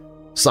Skinwalker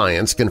 –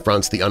 Science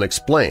Confronts the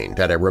Unexplained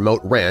at a Remote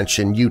Ranch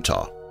in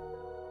Utah.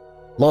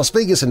 Las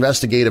Vegas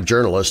investigative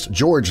journalist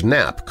George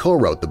Knapp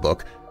co-wrote the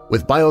book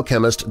with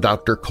biochemist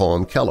Dr.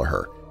 Colm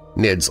Kelleher,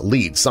 NIDS'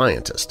 lead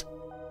scientist.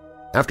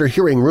 After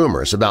hearing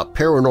rumors about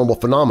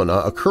paranormal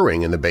phenomena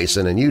occurring in the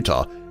basin in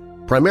Utah,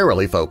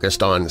 primarily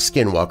focused on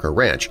Skinwalker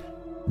Ranch,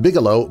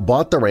 Bigelow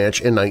bought the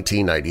ranch in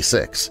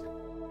 1996.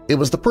 It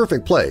was the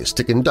perfect place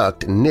to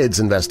conduct NIDS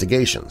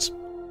investigations.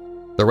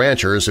 The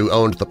ranchers who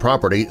owned the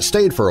property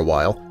stayed for a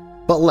while,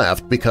 but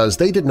left because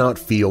they did not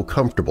feel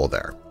comfortable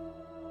there.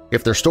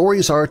 If their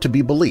stories are to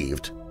be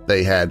believed,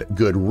 they had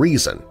good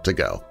reason to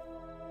go.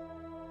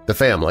 The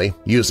family,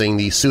 using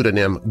the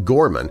pseudonym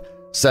Gorman,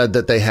 said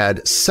that they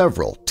had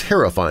several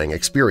terrifying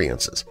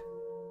experiences.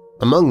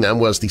 Among them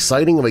was the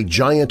sighting of a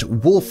giant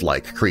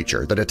wolf-like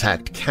creature that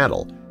attacked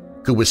cattle,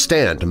 could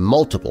withstand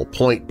multiple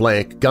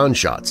point-blank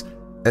gunshots,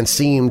 and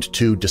seemed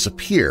to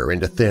disappear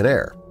into thin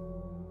air.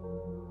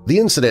 The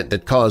incident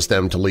that caused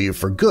them to leave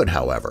for good,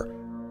 however,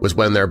 was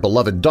when their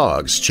beloved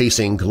dogs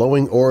chasing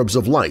glowing orbs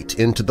of light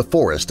into the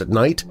forest at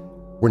night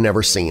were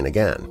never seen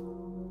again.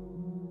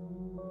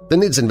 The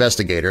NIDS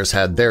investigators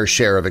had their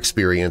share of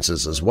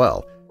experiences as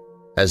well.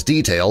 As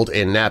detailed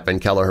in Knapp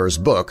and Kelleher's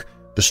book,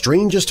 the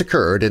strangest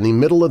occurred in the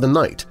middle of the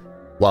night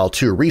while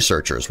two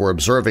researchers were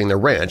observing the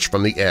ranch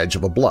from the edge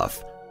of a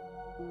bluff.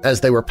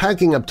 As they were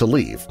packing up to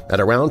leave at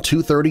around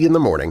 2:30 in the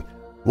morning,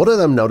 one of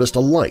them noticed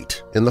a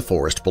light in the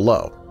forest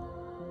below.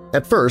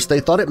 At first, they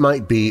thought it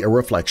might be a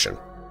reflection.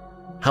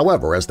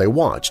 However, as they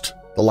watched,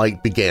 the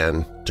light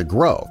began to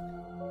grow.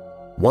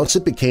 Once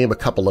it became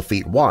a couple of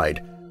feet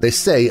wide, they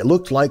say it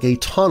looked like a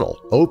tunnel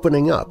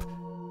opening up,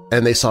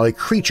 and they saw a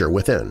creature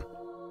within.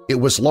 It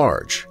was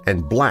large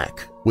and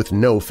black with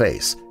no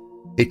face.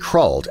 It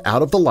crawled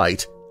out of the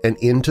light and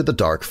into the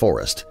dark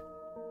forest.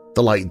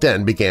 The light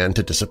then began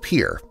to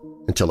disappear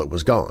until it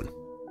was gone.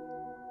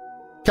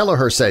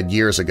 Kelleher said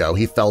years ago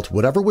he felt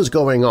whatever was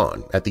going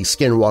on at the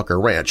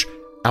Skinwalker Ranch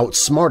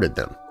outsmarted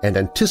them and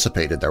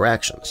anticipated their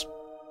actions.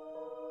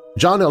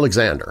 John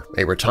Alexander,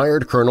 a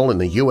retired colonel in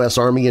the U.S.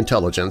 Army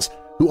Intelligence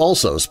who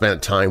also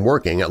spent time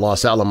working at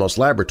Los Alamos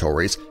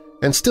Laboratories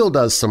and still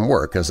does some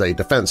work as a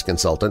defense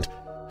consultant,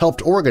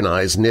 helped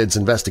organize NIDS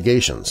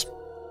investigations.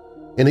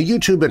 In a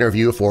YouTube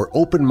interview for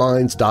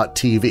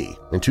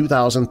OpenMinds.tv in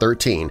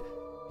 2013,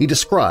 he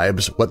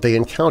describes what they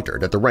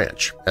encountered at the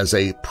ranch as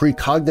a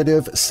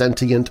precognitive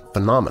sentient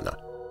phenomena.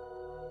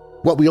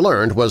 What we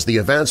learned was the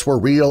events were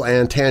real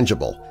and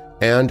tangible,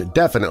 and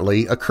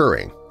definitely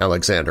occurring,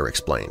 Alexander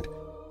explained.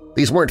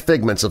 These weren't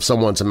figments of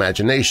someone's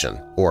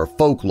imagination or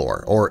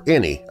folklore or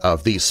any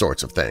of these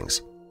sorts of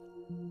things.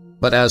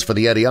 But as for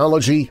the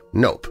etiology,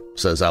 nope,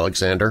 says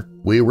Alexander,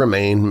 we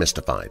remain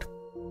mystified.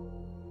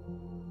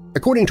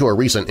 According to a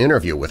recent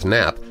interview with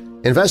Knapp,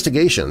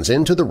 investigations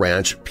into the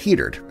ranch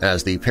petered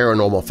as the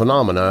paranormal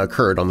phenomena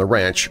occurred on the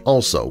ranch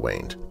also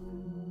waned.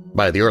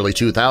 By the early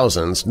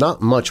 2000s,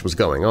 not much was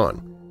going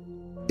on.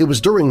 It was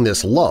during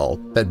this lull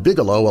that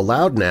Bigelow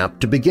allowed Knapp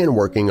to begin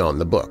working on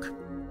the book.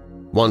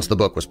 Once the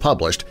book was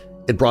published,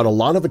 it brought a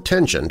lot of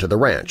attention to the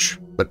ranch,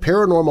 but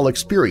paranormal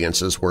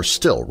experiences were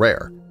still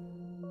rare.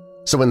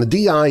 So when the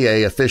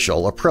DIA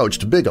official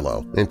approached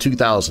Bigelow in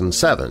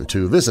 2007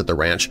 to visit the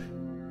ranch,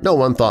 no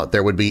one thought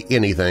there would be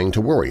anything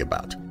to worry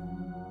about.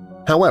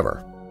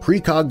 However,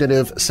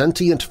 precognitive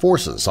sentient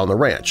forces on the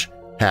ranch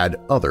had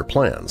other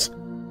plans.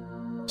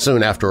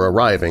 Soon after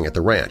arriving at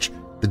the ranch,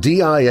 the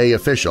DIA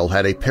official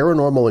had a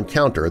paranormal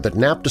encounter that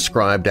Knapp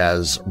described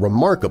as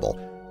remarkable,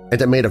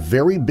 and it made a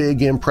very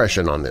big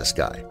impression on this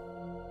guy.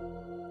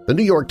 The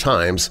New York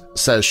Times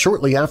says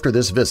shortly after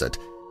this visit,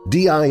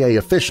 DIA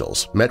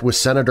officials met with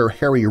Senator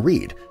Harry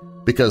Reid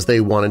because they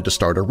wanted to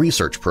start a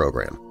research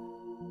program.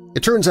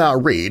 It turns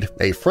out Reid,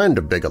 a friend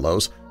of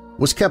Bigelow's,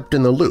 was kept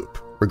in the loop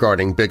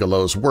regarding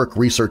Bigelow's work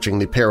researching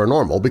the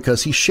paranormal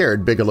because he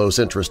shared Bigelow's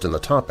interest in the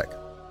topic.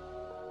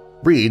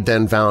 Reid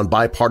then found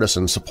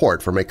bipartisan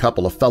support from a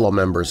couple of fellow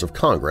members of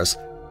Congress,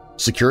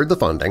 secured the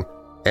funding,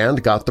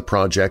 and got the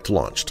project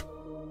launched,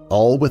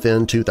 all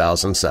within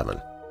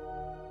 2007.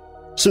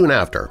 Soon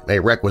after, a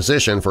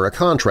requisition for a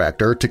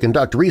contractor to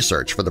conduct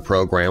research for the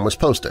program was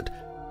posted,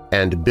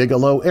 and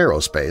Bigelow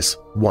Aerospace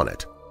won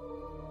it.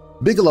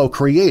 Bigelow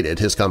created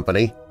his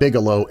company,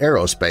 Bigelow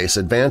Aerospace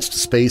Advanced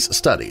Space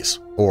Studies,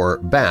 or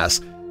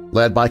BASS,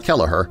 led by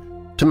Kelleher,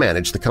 to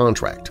manage the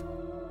contract.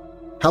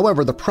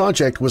 However, the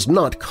project was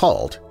not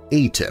called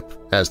ATIP,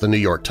 as the New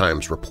York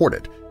Times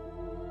reported.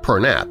 Per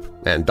Knapp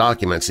and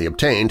documents he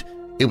obtained,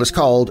 it was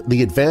called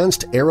the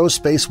Advanced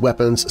Aerospace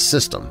Weapons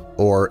System,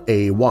 or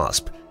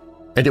AWASP,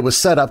 and it was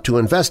set up to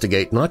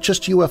investigate not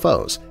just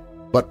UFOs,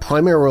 but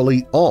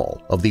primarily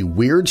all of the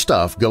weird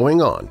stuff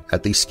going on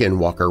at the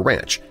Skinwalker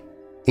Ranch,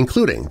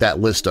 including that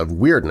list of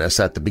weirdness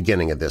at the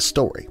beginning of this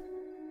story.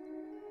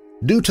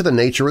 Due to the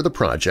nature of the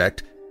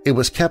project, it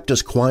was kept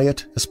as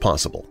quiet as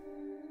possible.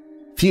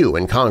 Few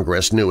in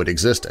Congress knew it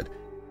existed.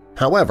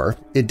 However,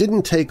 it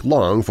didn't take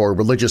long for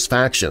religious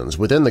factions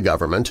within the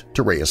government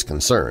to raise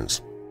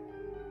concerns.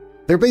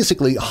 They're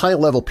basically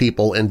high-level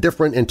people in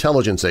different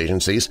intelligence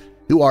agencies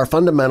who are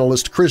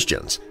fundamentalist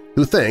Christians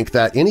who think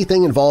that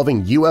anything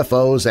involving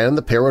UFOs and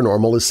the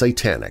paranormal is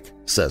satanic,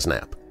 says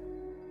Knapp.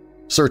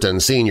 Certain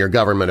senior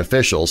government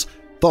officials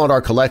thought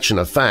our collection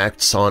of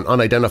facts on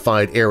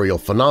unidentified aerial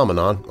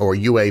phenomena, or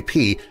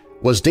UAP,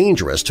 was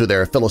dangerous to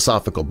their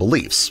philosophical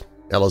beliefs,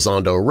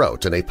 Elizondo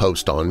wrote in a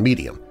post on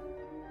Medium.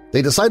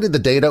 They decided the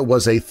data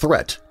was a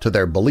threat to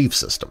their belief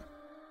system.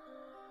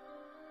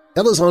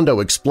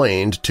 Elizondo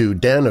explained to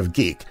Den of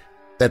Geek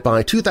that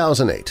by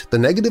 2008 the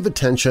negative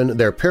attention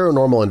their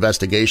paranormal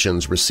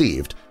investigations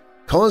received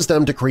caused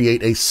them to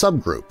create a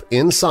subgroup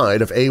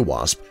inside of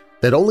AWASP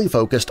that only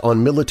focused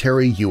on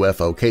military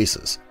UFO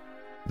cases.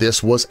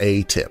 This was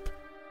a tip.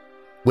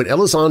 When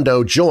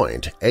Elizondo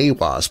joined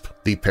AWASP,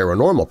 the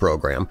Paranormal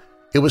program,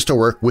 it was to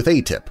work with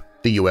ATIP,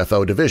 the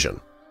UFO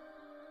division.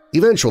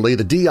 Eventually,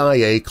 the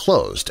DIA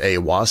closed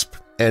AWASP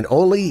and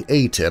only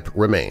ATIP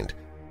remained.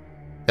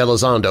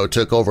 Elizondo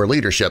took over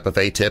leadership of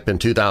ATIP in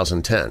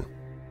 2010.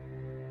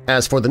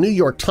 As for the New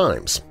York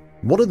Times,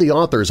 one of the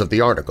authors of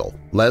the article,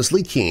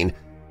 Leslie Keene,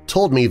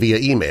 told me via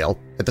email,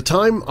 "At the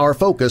time, our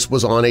focus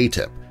was on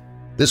ATIP.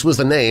 This was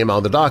the name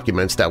on the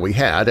documents that we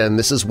had, and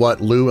this is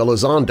what Lou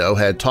Elizondo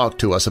had talked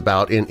to us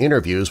about in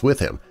interviews with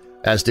him,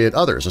 as did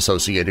others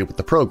associated with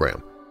the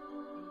program."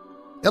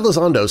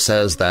 Elizondo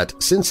says that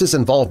since his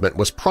involvement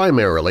was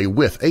primarily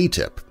with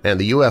ATIP and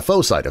the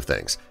UFO side of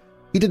things,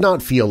 he did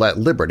not feel at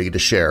liberty to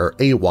share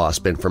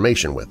AWASP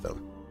information with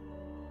them.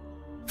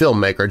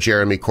 Filmmaker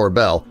Jeremy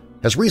Corbell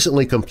has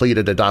recently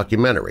completed a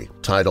documentary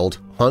titled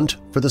Hunt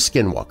for the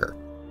Skinwalker.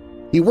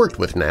 He worked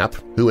with Knapp,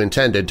 who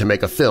intended to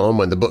make a film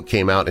when the book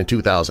came out in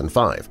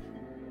 2005.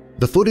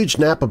 The footage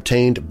Knapp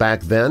obtained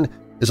back then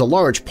is a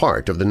large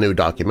part of the new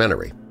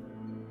documentary.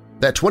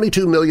 That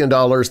 $22 million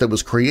that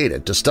was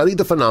created to study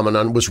the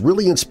phenomenon was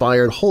really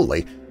inspired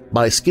wholly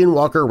by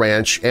Skinwalker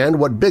Ranch and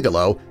what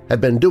Bigelow had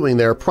been doing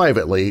there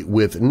privately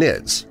with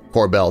NIDS,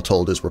 Corbell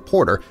told his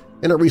reporter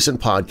in a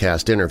recent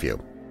podcast interview.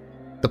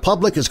 The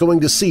public is going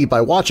to see by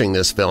watching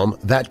this film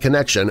that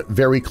connection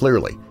very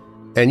clearly.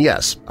 And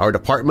yes, our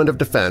Department of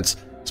Defense,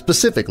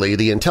 specifically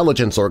the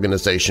intelligence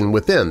organization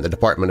within the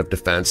Department of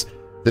Defense,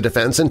 the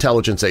Defense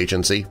Intelligence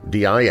Agency,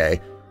 DIA,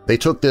 they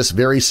took this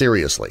very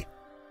seriously.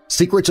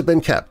 Secrets have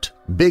been kept,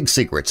 big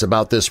secrets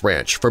about this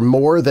ranch for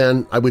more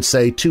than, I would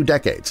say, 2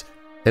 decades,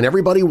 and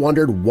everybody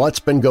wondered what's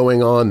been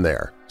going on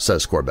there,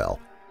 says Corbell.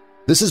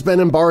 This has been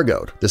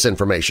embargoed, this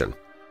information.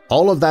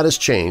 All of that has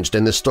changed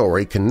and this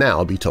story can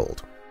now be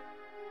told.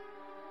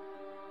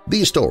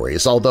 These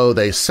stories, although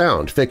they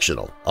sound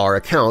fictional, are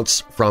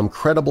accounts from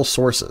credible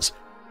sources,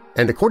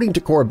 and according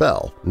to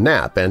Corbell,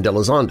 Knapp, and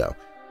Elizondo,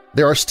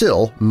 there are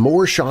still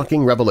more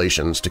shocking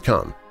revelations to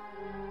come.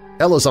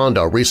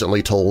 Elizondo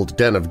recently told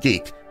Den of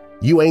Geek,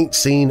 "You ain't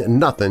seen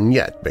nothing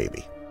yet,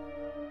 baby."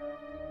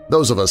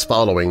 Those of us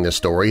following this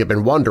story have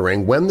been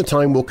wondering when the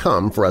time will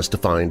come for us to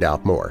find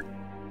out more.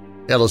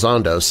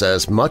 Elizondo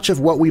says much of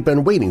what we've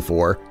been waiting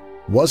for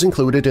was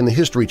included in the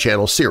History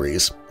Channel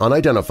series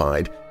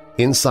Unidentified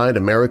Inside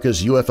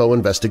America's UFO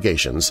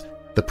Investigations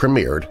that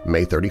premiered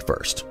May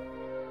 31st.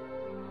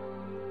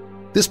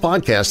 This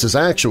podcast has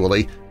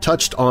actually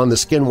touched on the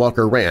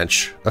Skinwalker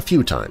Ranch a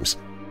few times.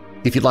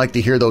 If you'd like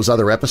to hear those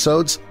other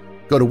episodes,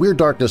 go to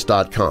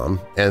WeirdDarkness.com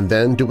and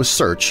then do a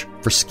search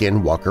for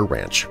Skinwalker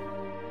Ranch.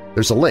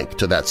 There's a link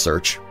to that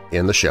search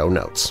in the show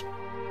notes.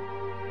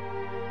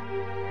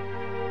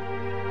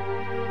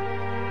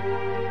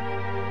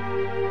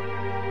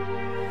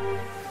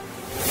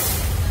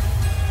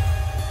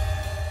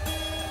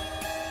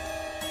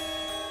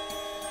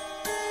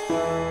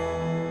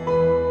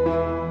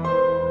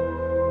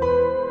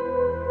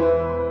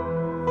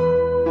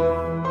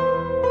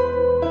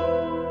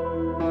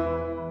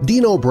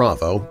 Dino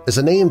Bravo is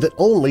a name that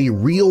only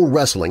real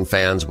wrestling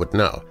fans would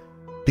know,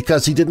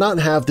 because he did not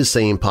have the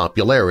same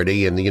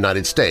popularity in the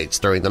United States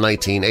during the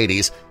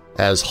 1980s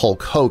as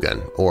Hulk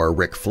Hogan or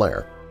Ric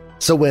Flair.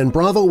 So when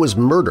Bravo was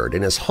murdered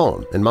in his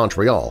home in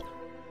Montreal,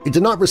 it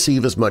did not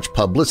receive as much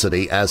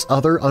publicity as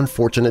other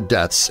unfortunate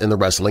deaths in the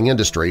wrestling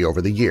industry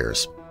over the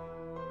years.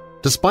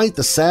 Despite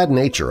the sad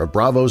nature of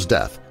Bravo's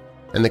death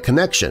and the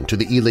connection to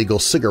the illegal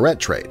cigarette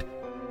trade,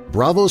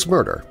 Bravo's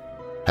murder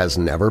has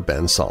never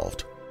been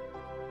solved.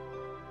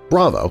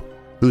 Bravo,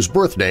 whose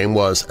birth name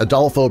was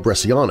Adolfo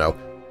Bresciano,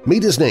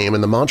 made his name in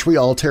the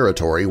Montreal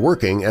territory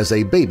working as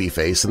a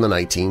babyface in the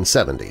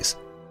 1970s.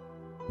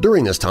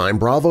 During this time,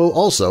 Bravo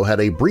also had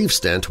a brief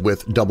stint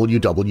with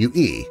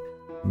WWE,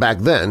 back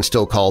then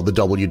still called the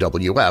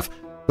WWF,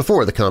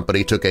 before the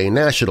company took a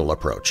national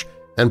approach,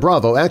 and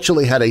Bravo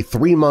actually had a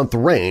 3-month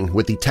reign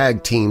with the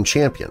Tag Team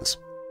Champions.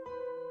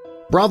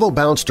 Bravo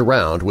bounced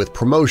around with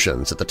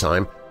promotions at the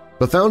time,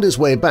 but found his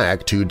way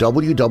back to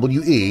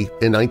WWE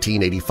in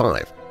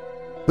 1985,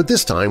 but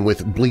this time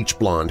with bleach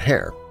blonde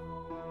hair.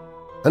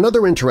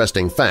 Another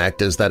interesting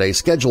fact is that a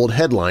scheduled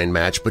headline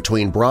match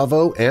between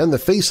Bravo and the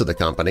face of the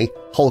company,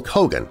 Hulk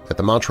Hogan, at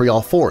the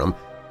Montreal Forum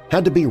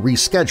had to be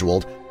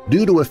rescheduled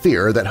due to a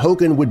fear that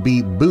Hogan would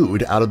be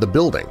booed out of the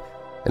building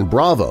and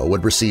Bravo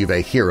would receive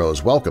a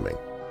hero's welcoming.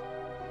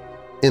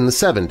 In the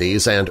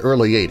 70s and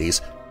early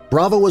 80s,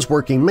 Bravo was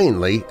working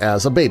mainly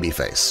as a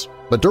babyface,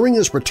 but during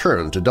his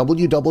return to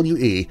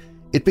WWE,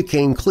 it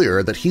became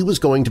clear that he was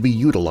going to be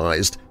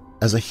utilized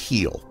as a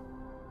heel.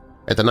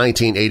 At the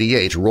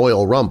 1988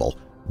 Royal Rumble,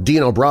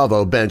 Dino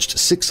Bravo benched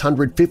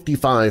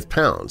 655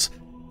 pounds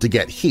to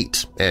get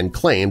heat and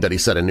claimed that he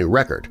set a new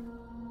record.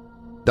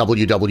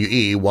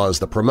 WWE was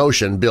the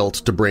promotion built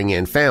to bring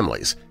in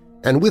families,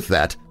 and with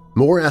that,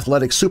 more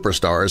athletic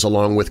superstars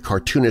along with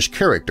cartoonish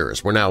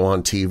characters were now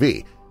on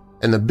TV,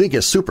 and the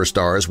biggest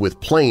superstars with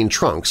plain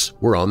trunks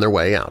were on their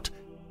way out.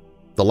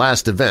 The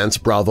last events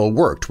Bravo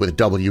worked with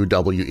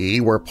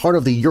WWE were part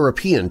of the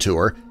European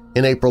tour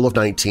in April of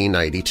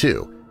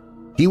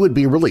 1992, He would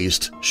be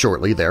released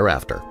shortly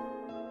thereafter.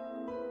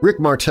 Rick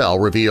Martel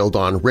revealed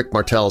on Rick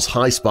Martel's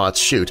High Spots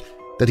shoot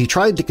that he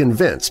tried to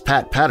convince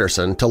Pat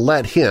Patterson to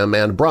let him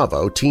and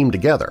Bravo team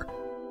together.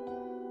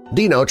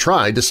 Dino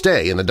tried to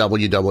stay in the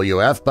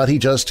WWF, but he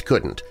just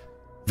couldn't.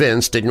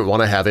 Vince didn't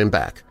want to have him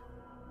back.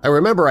 I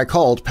remember I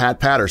called Pat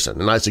Patterson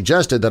and I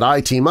suggested that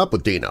I team up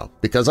with Dino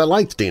because I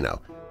liked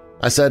Dino.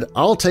 I said,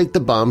 I'll take the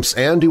bumps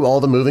and do all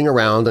the moving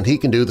around and he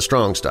can do the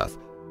strong stuff.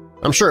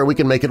 I'm sure we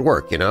can make it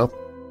work, you know?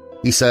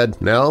 He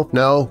said,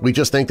 no, we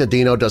just think that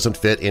Dino doesn't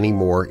fit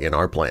anymore in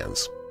our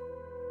plans.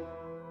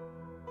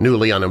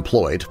 Newly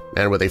unemployed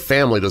and with a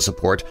family to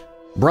support,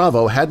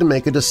 Bravo had to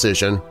make a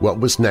decision what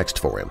was next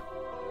for him.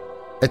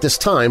 At this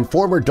time,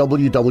 former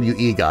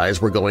WWE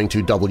guys were going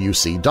to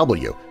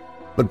WCW,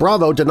 but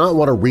Bravo did not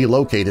want to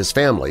relocate his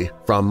family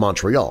from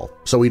Montreal,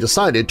 so he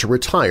decided to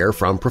retire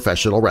from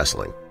professional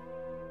wrestling.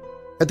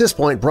 At this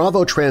point,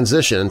 Bravo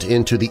transitioned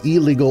into the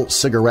illegal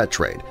cigarette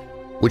trade,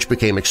 which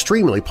became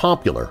extremely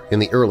popular in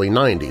the early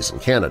 90s in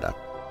Canada.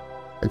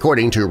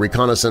 According to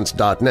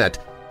Reconnaissance.net,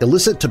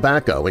 illicit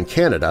tobacco in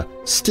Canada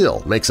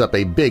still makes up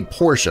a big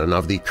portion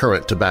of the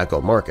current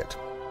tobacco market.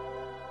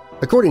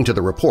 According to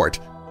the report,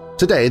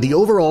 today the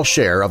overall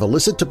share of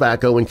illicit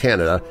tobacco in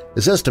Canada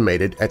is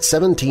estimated at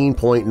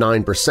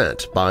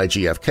 17.9% by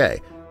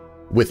GfK,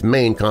 with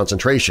main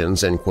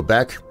concentrations in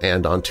Quebec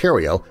and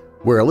Ontario,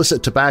 where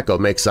illicit tobacco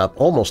makes up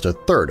almost a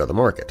third of the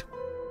market.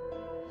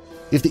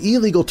 If the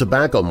illegal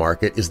tobacco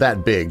market is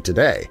that big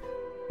today,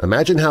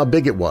 imagine how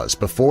big it was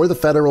before the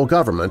federal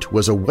government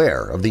was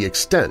aware of the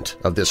extent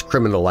of this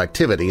criminal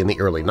activity in the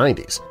early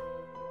 90s.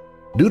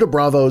 Due to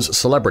Bravo's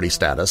celebrity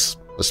status,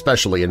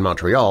 especially in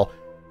Montreal,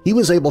 he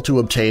was able to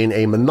obtain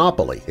a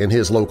monopoly in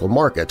his local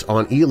market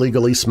on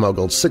illegally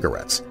smuggled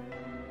cigarettes.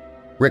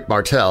 Rick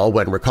Martel,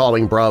 when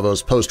recalling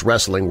Bravo's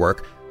post-wrestling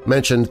work,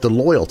 mentioned the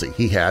loyalty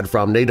he had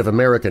from Native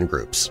American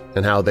groups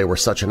and how they were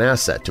such an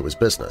asset to his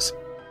business.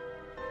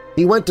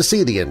 He went to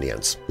see the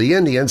Indians. The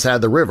Indians had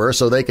the river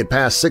so they could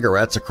pass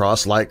cigarettes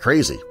across like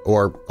crazy,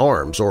 or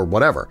arms, or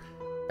whatever.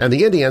 And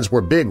the Indians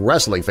were big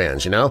wrestling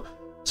fans, you know?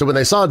 So when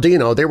they saw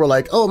Dino, they were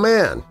like, oh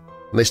man!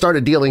 And they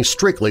started dealing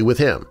strictly with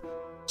him.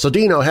 So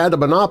Dino had a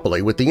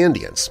monopoly with the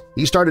Indians.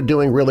 He started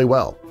doing really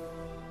well.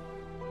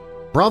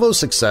 Bravo's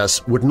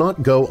success would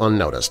not go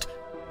unnoticed.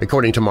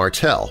 According to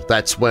Martel,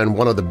 that's when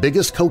one of the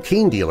biggest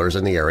cocaine dealers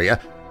in the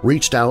area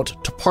reached out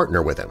to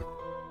partner with him.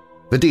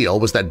 The deal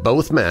was that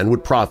both men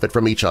would profit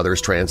from each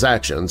other's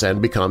transactions and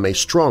become a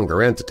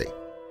stronger entity.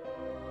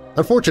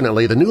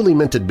 Unfortunately, the newly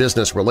minted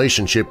business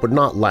relationship would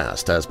not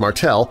last, as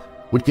Martel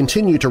would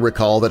continue to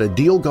recall that a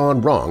deal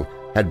gone wrong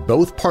had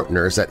both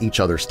partners at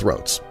each other's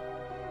throats.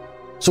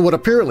 So what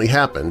apparently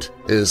happened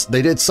is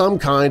they did some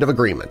kind of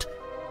agreement.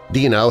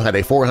 Dino had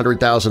a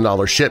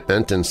 $400,000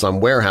 shipment in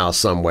some warehouse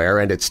somewhere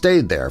and it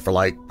stayed there for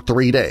like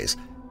 3 days.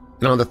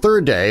 And on the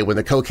third day, when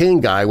the cocaine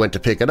guy went to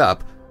pick it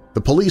up,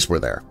 the police were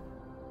there.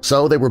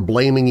 So they were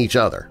blaming each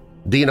other.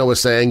 Dino was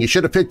saying, you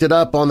should have picked it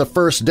up on the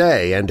first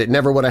day and it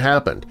never would have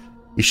happened.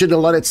 You shouldn't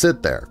have let it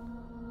sit there.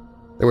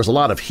 There was a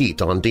lot of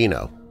heat on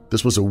Dino.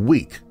 This was a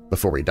week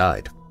before he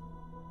died.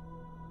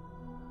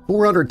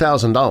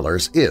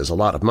 $400,000 is a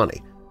lot of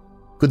money.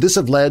 Could this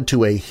have led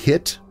to a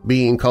hit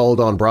being called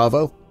on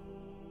Bravo?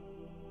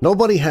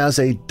 Nobody has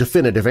a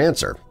definitive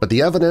answer, but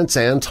the evidence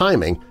and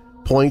timing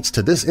points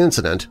to this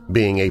incident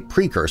being a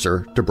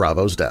precursor to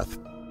Bravo's death.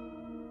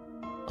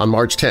 On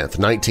March 10,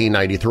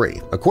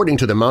 1993, according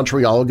to the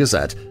Montreal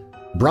Gazette,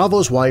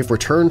 Bravo's wife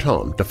returned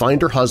home to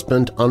find her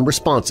husband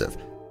unresponsive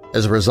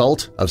as a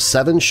result of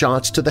 7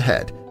 shots to the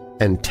head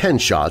and 10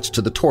 shots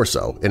to the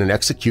torso in an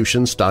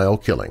execution-style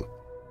killing.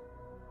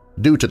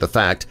 Due to the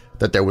fact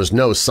that there was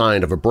no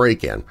sign of a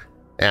break-in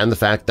and the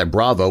fact that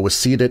Bravo was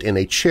seated in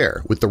a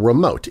chair with the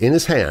remote in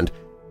his hand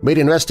made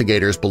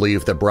investigators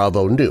believe that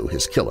Bravo knew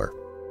his killer.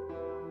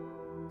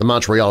 The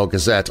Montreal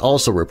Gazette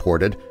also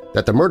reported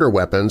that the murder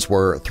weapons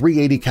were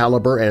 .380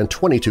 caliber and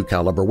 .22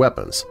 caliber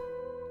weapons,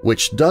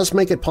 which does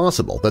make it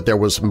possible that there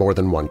was more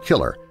than one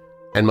killer,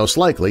 and most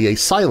likely a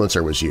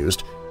silencer was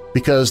used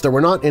because there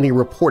were not any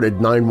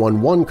reported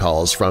 911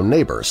 calls from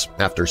neighbors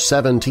after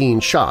 17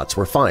 shots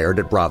were fired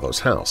at Bravo's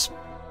house.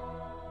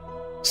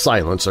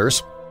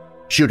 Silencers,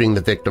 shooting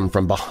the victim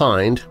from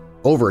behind,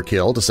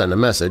 overkill to send a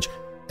message,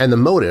 and the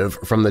motive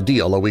from the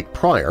deal a week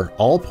prior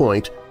all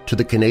point to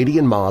the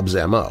Canadian mob's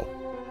MO.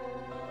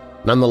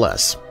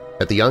 Nonetheless,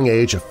 at the young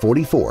age of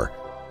 44,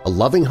 a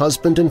loving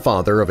husband and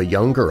father of a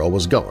young girl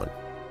was gone.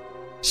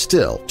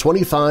 Still,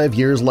 25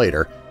 years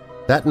later,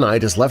 that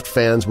night has left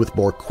fans with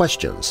more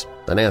questions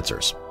than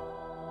answers.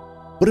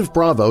 What if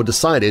Bravo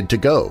decided to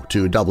go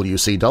to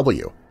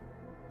WCW?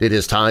 Did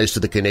his ties to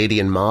the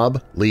Canadian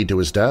mob lead to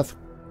his death?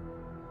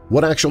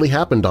 What actually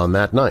happened on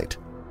that night?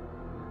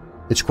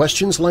 It's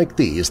questions like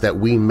these that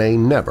we may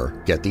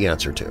never get the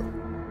answer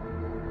to.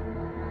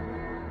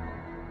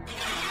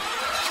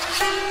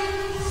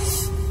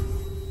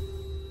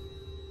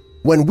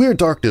 When Weird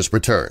Darkness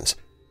returns,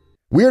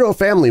 Weirdo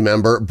family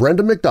member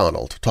Brenda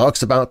McDonald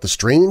talks about the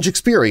strange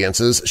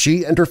experiences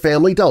she and her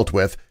family dealt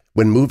with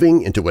when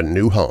moving into a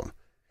new home.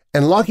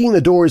 And locking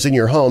the doors in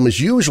your home is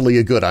usually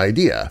a good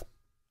idea,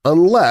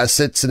 unless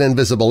it's an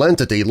invisible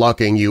entity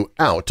locking you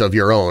out of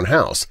your own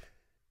house.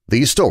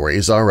 These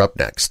stories are up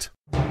next.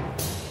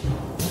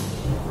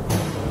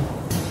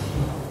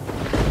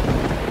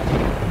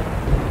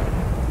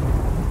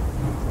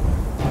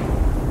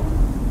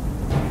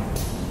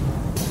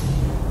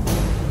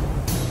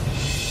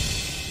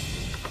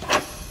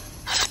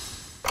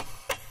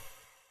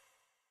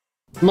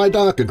 My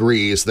doc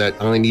agrees that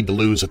I need to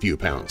lose a few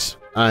pounds.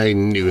 I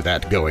knew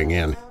that going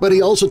in, but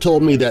he also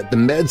told me that the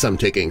meds I'm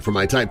taking for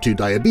my type 2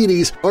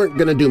 diabetes aren't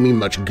going to do me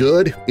much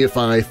good if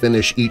I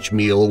finish each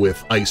meal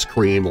with ice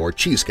cream or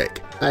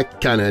cheesecake. I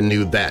kinda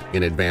knew that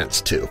in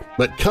advance too.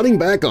 But cutting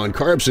back on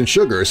carbs and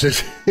sugars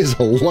is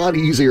a lot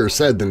easier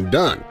said than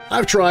done.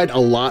 I've tried a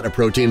lot of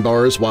protein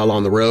bars while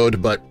on the road,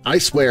 but I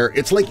swear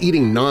it's like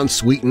eating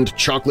non-sweetened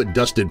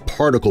chocolate-dusted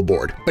particle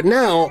board. But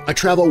now I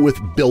travel with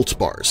Built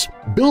bars.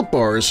 Built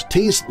bars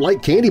taste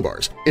like candy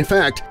bars. In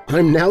fact,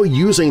 I'm now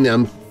using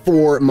them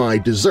for my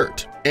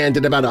dessert. And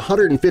at about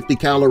 150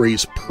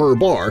 calories per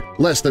bar,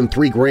 less than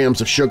 3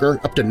 grams of sugar,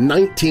 up to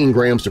 19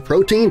 grams of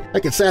protein, I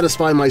can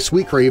satisfy my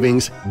sweet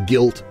cravings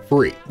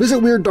guilt-free.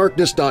 Visit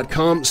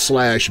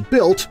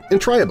WeirdDarkness.com/built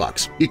and try a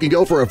box. You can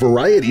go for a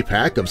variety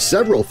pack of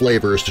several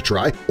flavors to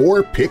try,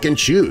 or pick and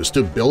choose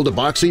to build a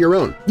box of your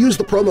own. Use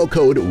the promo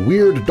code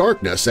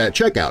WeirdDarkness at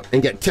checkout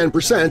and get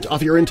 10%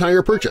 off your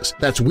entire purchase.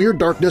 That's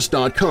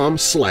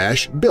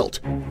WeirdDarkness.com/built.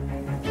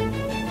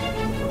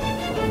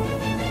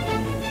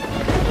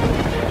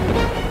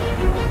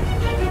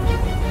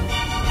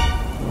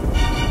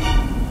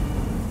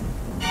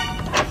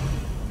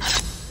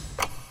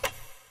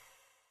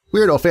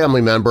 Weirdo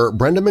family member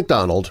Brenda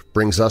McDonald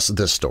brings us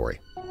this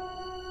story.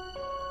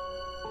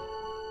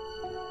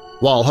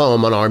 While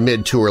home on our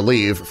mid-tour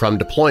leave from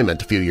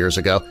deployment a few years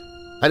ago,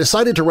 I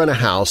decided to rent a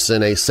house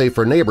in a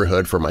safer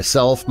neighborhood for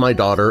myself, my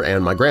daughter,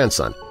 and my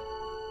grandson.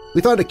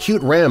 We found a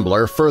cute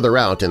rambler further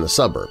out in the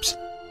suburbs.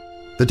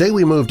 The day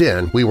we moved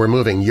in, we were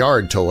moving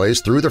yard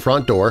toys through the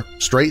front door,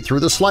 straight through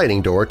the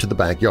sliding door to the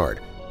backyard.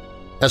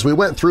 As we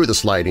went through the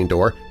sliding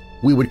door,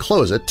 we would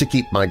close it to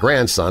keep my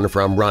grandson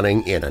from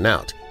running in and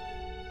out.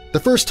 The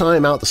first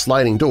time out the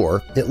sliding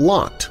door, it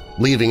locked,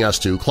 leaving us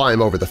to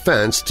climb over the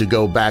fence to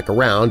go back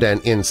around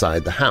and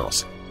inside the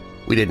house.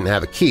 We didn't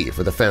have a key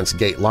for the fence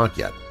gate lock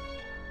yet.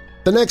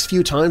 The next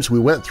few times we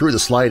went through the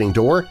sliding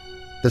door,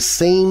 the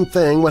same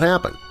thing would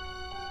happen.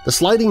 The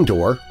sliding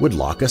door would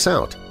lock us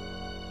out.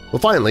 Well,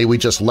 finally, we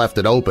just left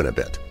it open a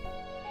bit.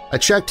 I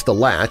checked the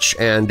latch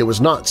and it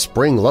was not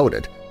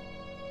spring-loaded.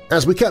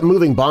 As we kept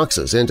moving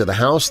boxes into the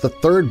house, the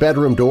third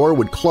bedroom door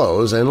would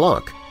close and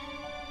lock.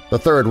 The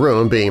third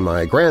room being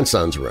my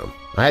grandson's room.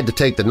 I had to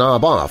take the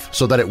knob off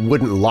so that it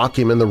wouldn't lock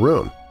him in the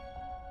room.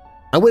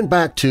 I went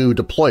back to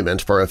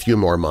deployment for a few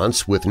more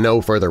months with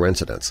no further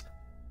incidents.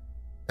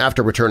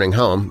 After returning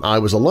home, I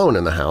was alone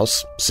in the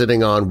house,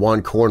 sitting on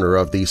one corner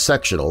of the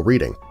sectional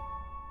reading.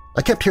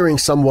 I kept hearing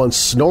someone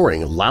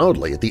snoring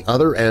loudly at the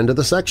other end of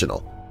the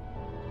sectional.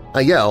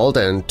 I yelled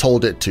and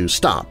told it to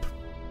stop,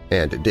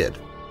 and it did.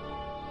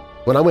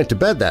 When I went to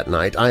bed that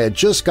night, I had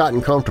just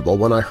gotten comfortable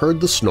when I heard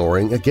the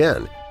snoring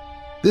again.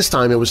 This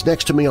time it was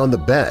next to me on the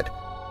bed.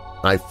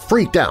 I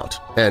freaked out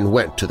and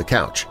went to the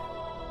couch.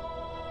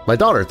 My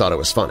daughter thought it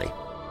was funny.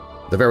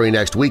 The very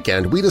next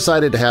weekend, we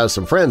decided to have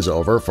some friends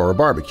over for a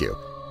barbecue.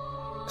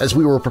 As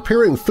we were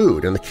preparing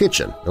food in the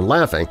kitchen and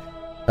laughing,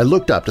 I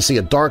looked up to see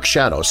a dark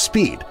shadow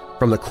speed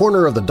from the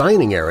corner of the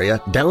dining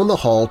area down the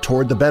hall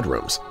toward the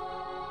bedrooms.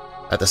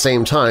 At the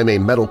same time, a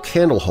metal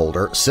candle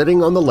holder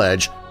sitting on the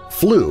ledge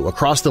flew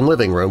across the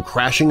living room,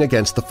 crashing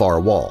against the far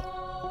wall.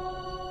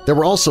 There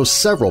were also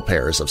several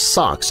pairs of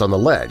socks on the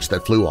ledge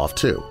that flew off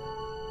too.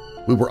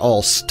 We were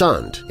all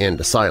stunned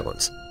into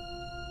silence.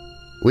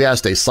 We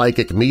asked a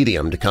psychic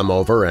medium to come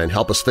over and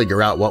help us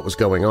figure out what was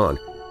going on.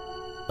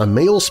 A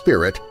male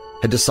spirit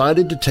had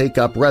decided to take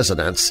up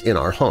residence in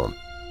our home.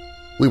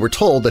 We were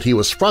told that he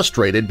was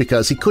frustrated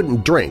because he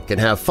couldn't drink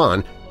and have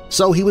fun,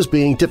 so he was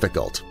being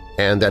difficult,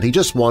 and that he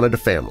just wanted a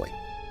family.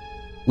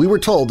 We were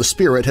told the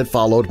spirit had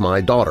followed my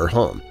daughter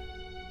home.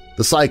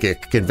 The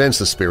psychic convinced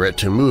the spirit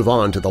to move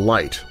on to the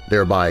light,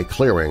 thereby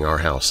clearing our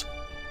house.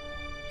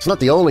 It's not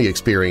the only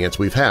experience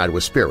we've had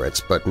with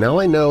spirits, but now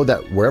I know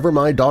that wherever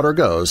my daughter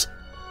goes,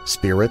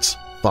 spirits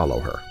follow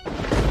her.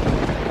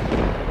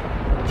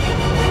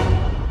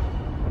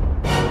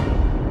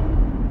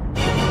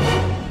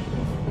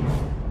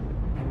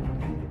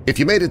 If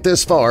you made it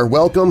this far,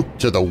 welcome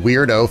to the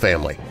Weirdo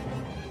family.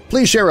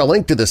 Please share a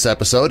link to this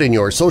episode in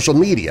your social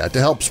media to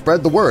help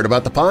spread the word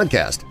about the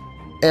podcast.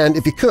 And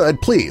if you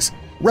could, please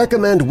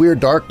recommend Weird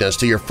Darkness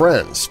to your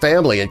friends,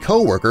 family, and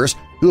coworkers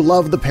who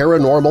love the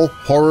paranormal,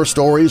 horror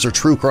stories, or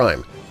true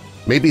crime.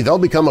 Maybe they'll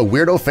become a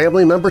Weirdo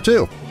family member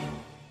too.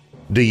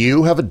 Do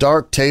you have a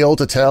dark tale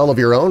to tell of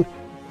your own?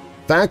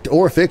 Fact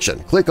or fiction,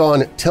 click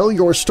on Tell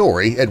Your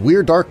Story at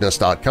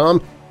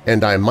WeirdDarkness.com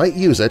and I might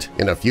use it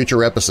in a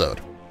future episode.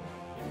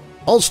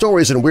 All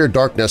stories in Weird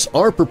Darkness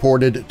are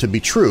purported to be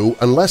true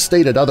unless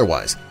stated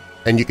otherwise,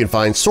 and you can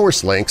find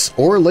source links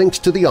or links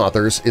to the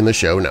authors in the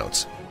show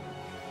notes.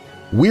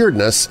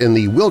 Weirdness in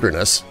the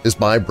Wilderness is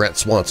by Brett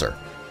Swancer.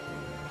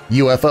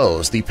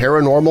 UFOs, the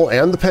Paranormal,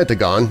 and the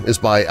Pentagon is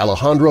by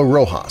Alejandro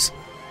Rojas.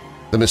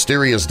 The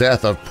Mysterious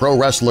Death of Pro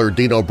Wrestler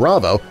Dino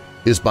Bravo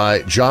is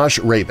by Josh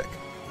Rabick.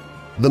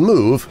 The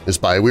Move is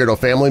by Weirdo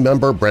family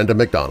member Brenda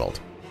McDonald.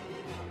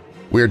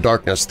 Weird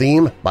Darkness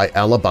theme by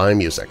Alibi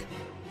Music.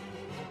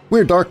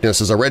 Weird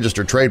Darkness is a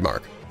registered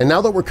trademark, and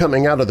now that we're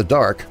coming out of the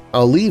dark,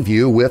 I'll leave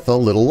you with a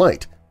little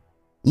light.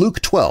 Luke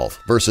 12,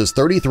 verses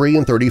 33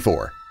 and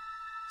 34.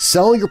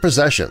 Sell your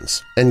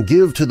possessions and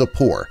give to the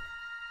poor.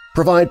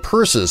 Provide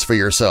purses for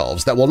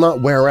yourselves that will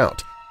not wear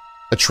out,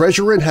 a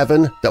treasure in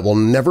heaven that will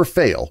never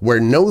fail,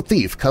 where no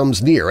thief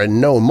comes near and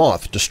no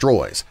moth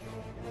destroys.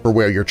 For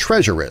where your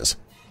treasure is,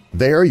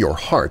 there your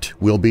heart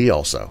will be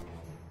also.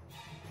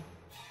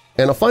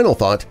 And a final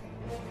thought,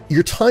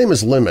 your time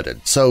is limited,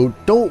 so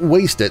don't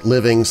waste it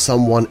living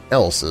someone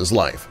else's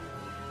life.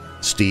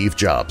 Steve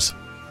Jobs.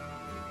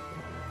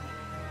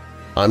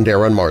 I'm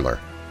Darren Marlar.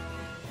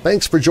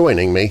 Thanks for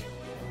joining me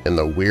in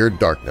the Weird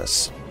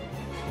Darkness.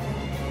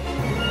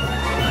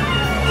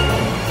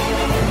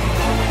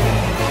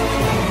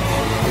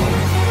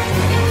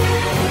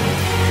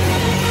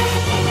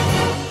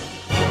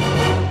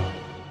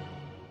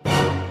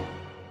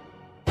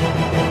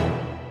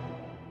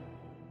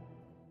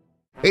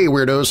 Hey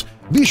Weirdos!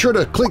 Be sure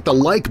to click the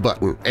like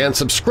button and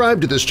subscribe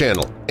to this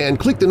channel and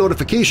click the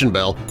notification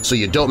bell so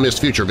you don't miss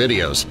future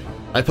videos.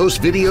 I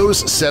post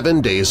videos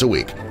 7 days a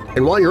week.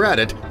 And while you're at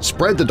it,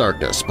 spread the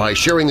darkness by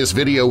sharing this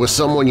video with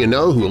someone you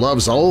know who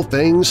loves all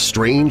things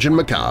strange and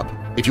macabre.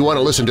 If you want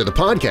to listen to the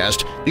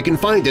podcast, you can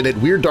find it at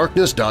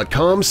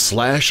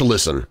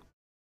WeirdDarkness.com/listen.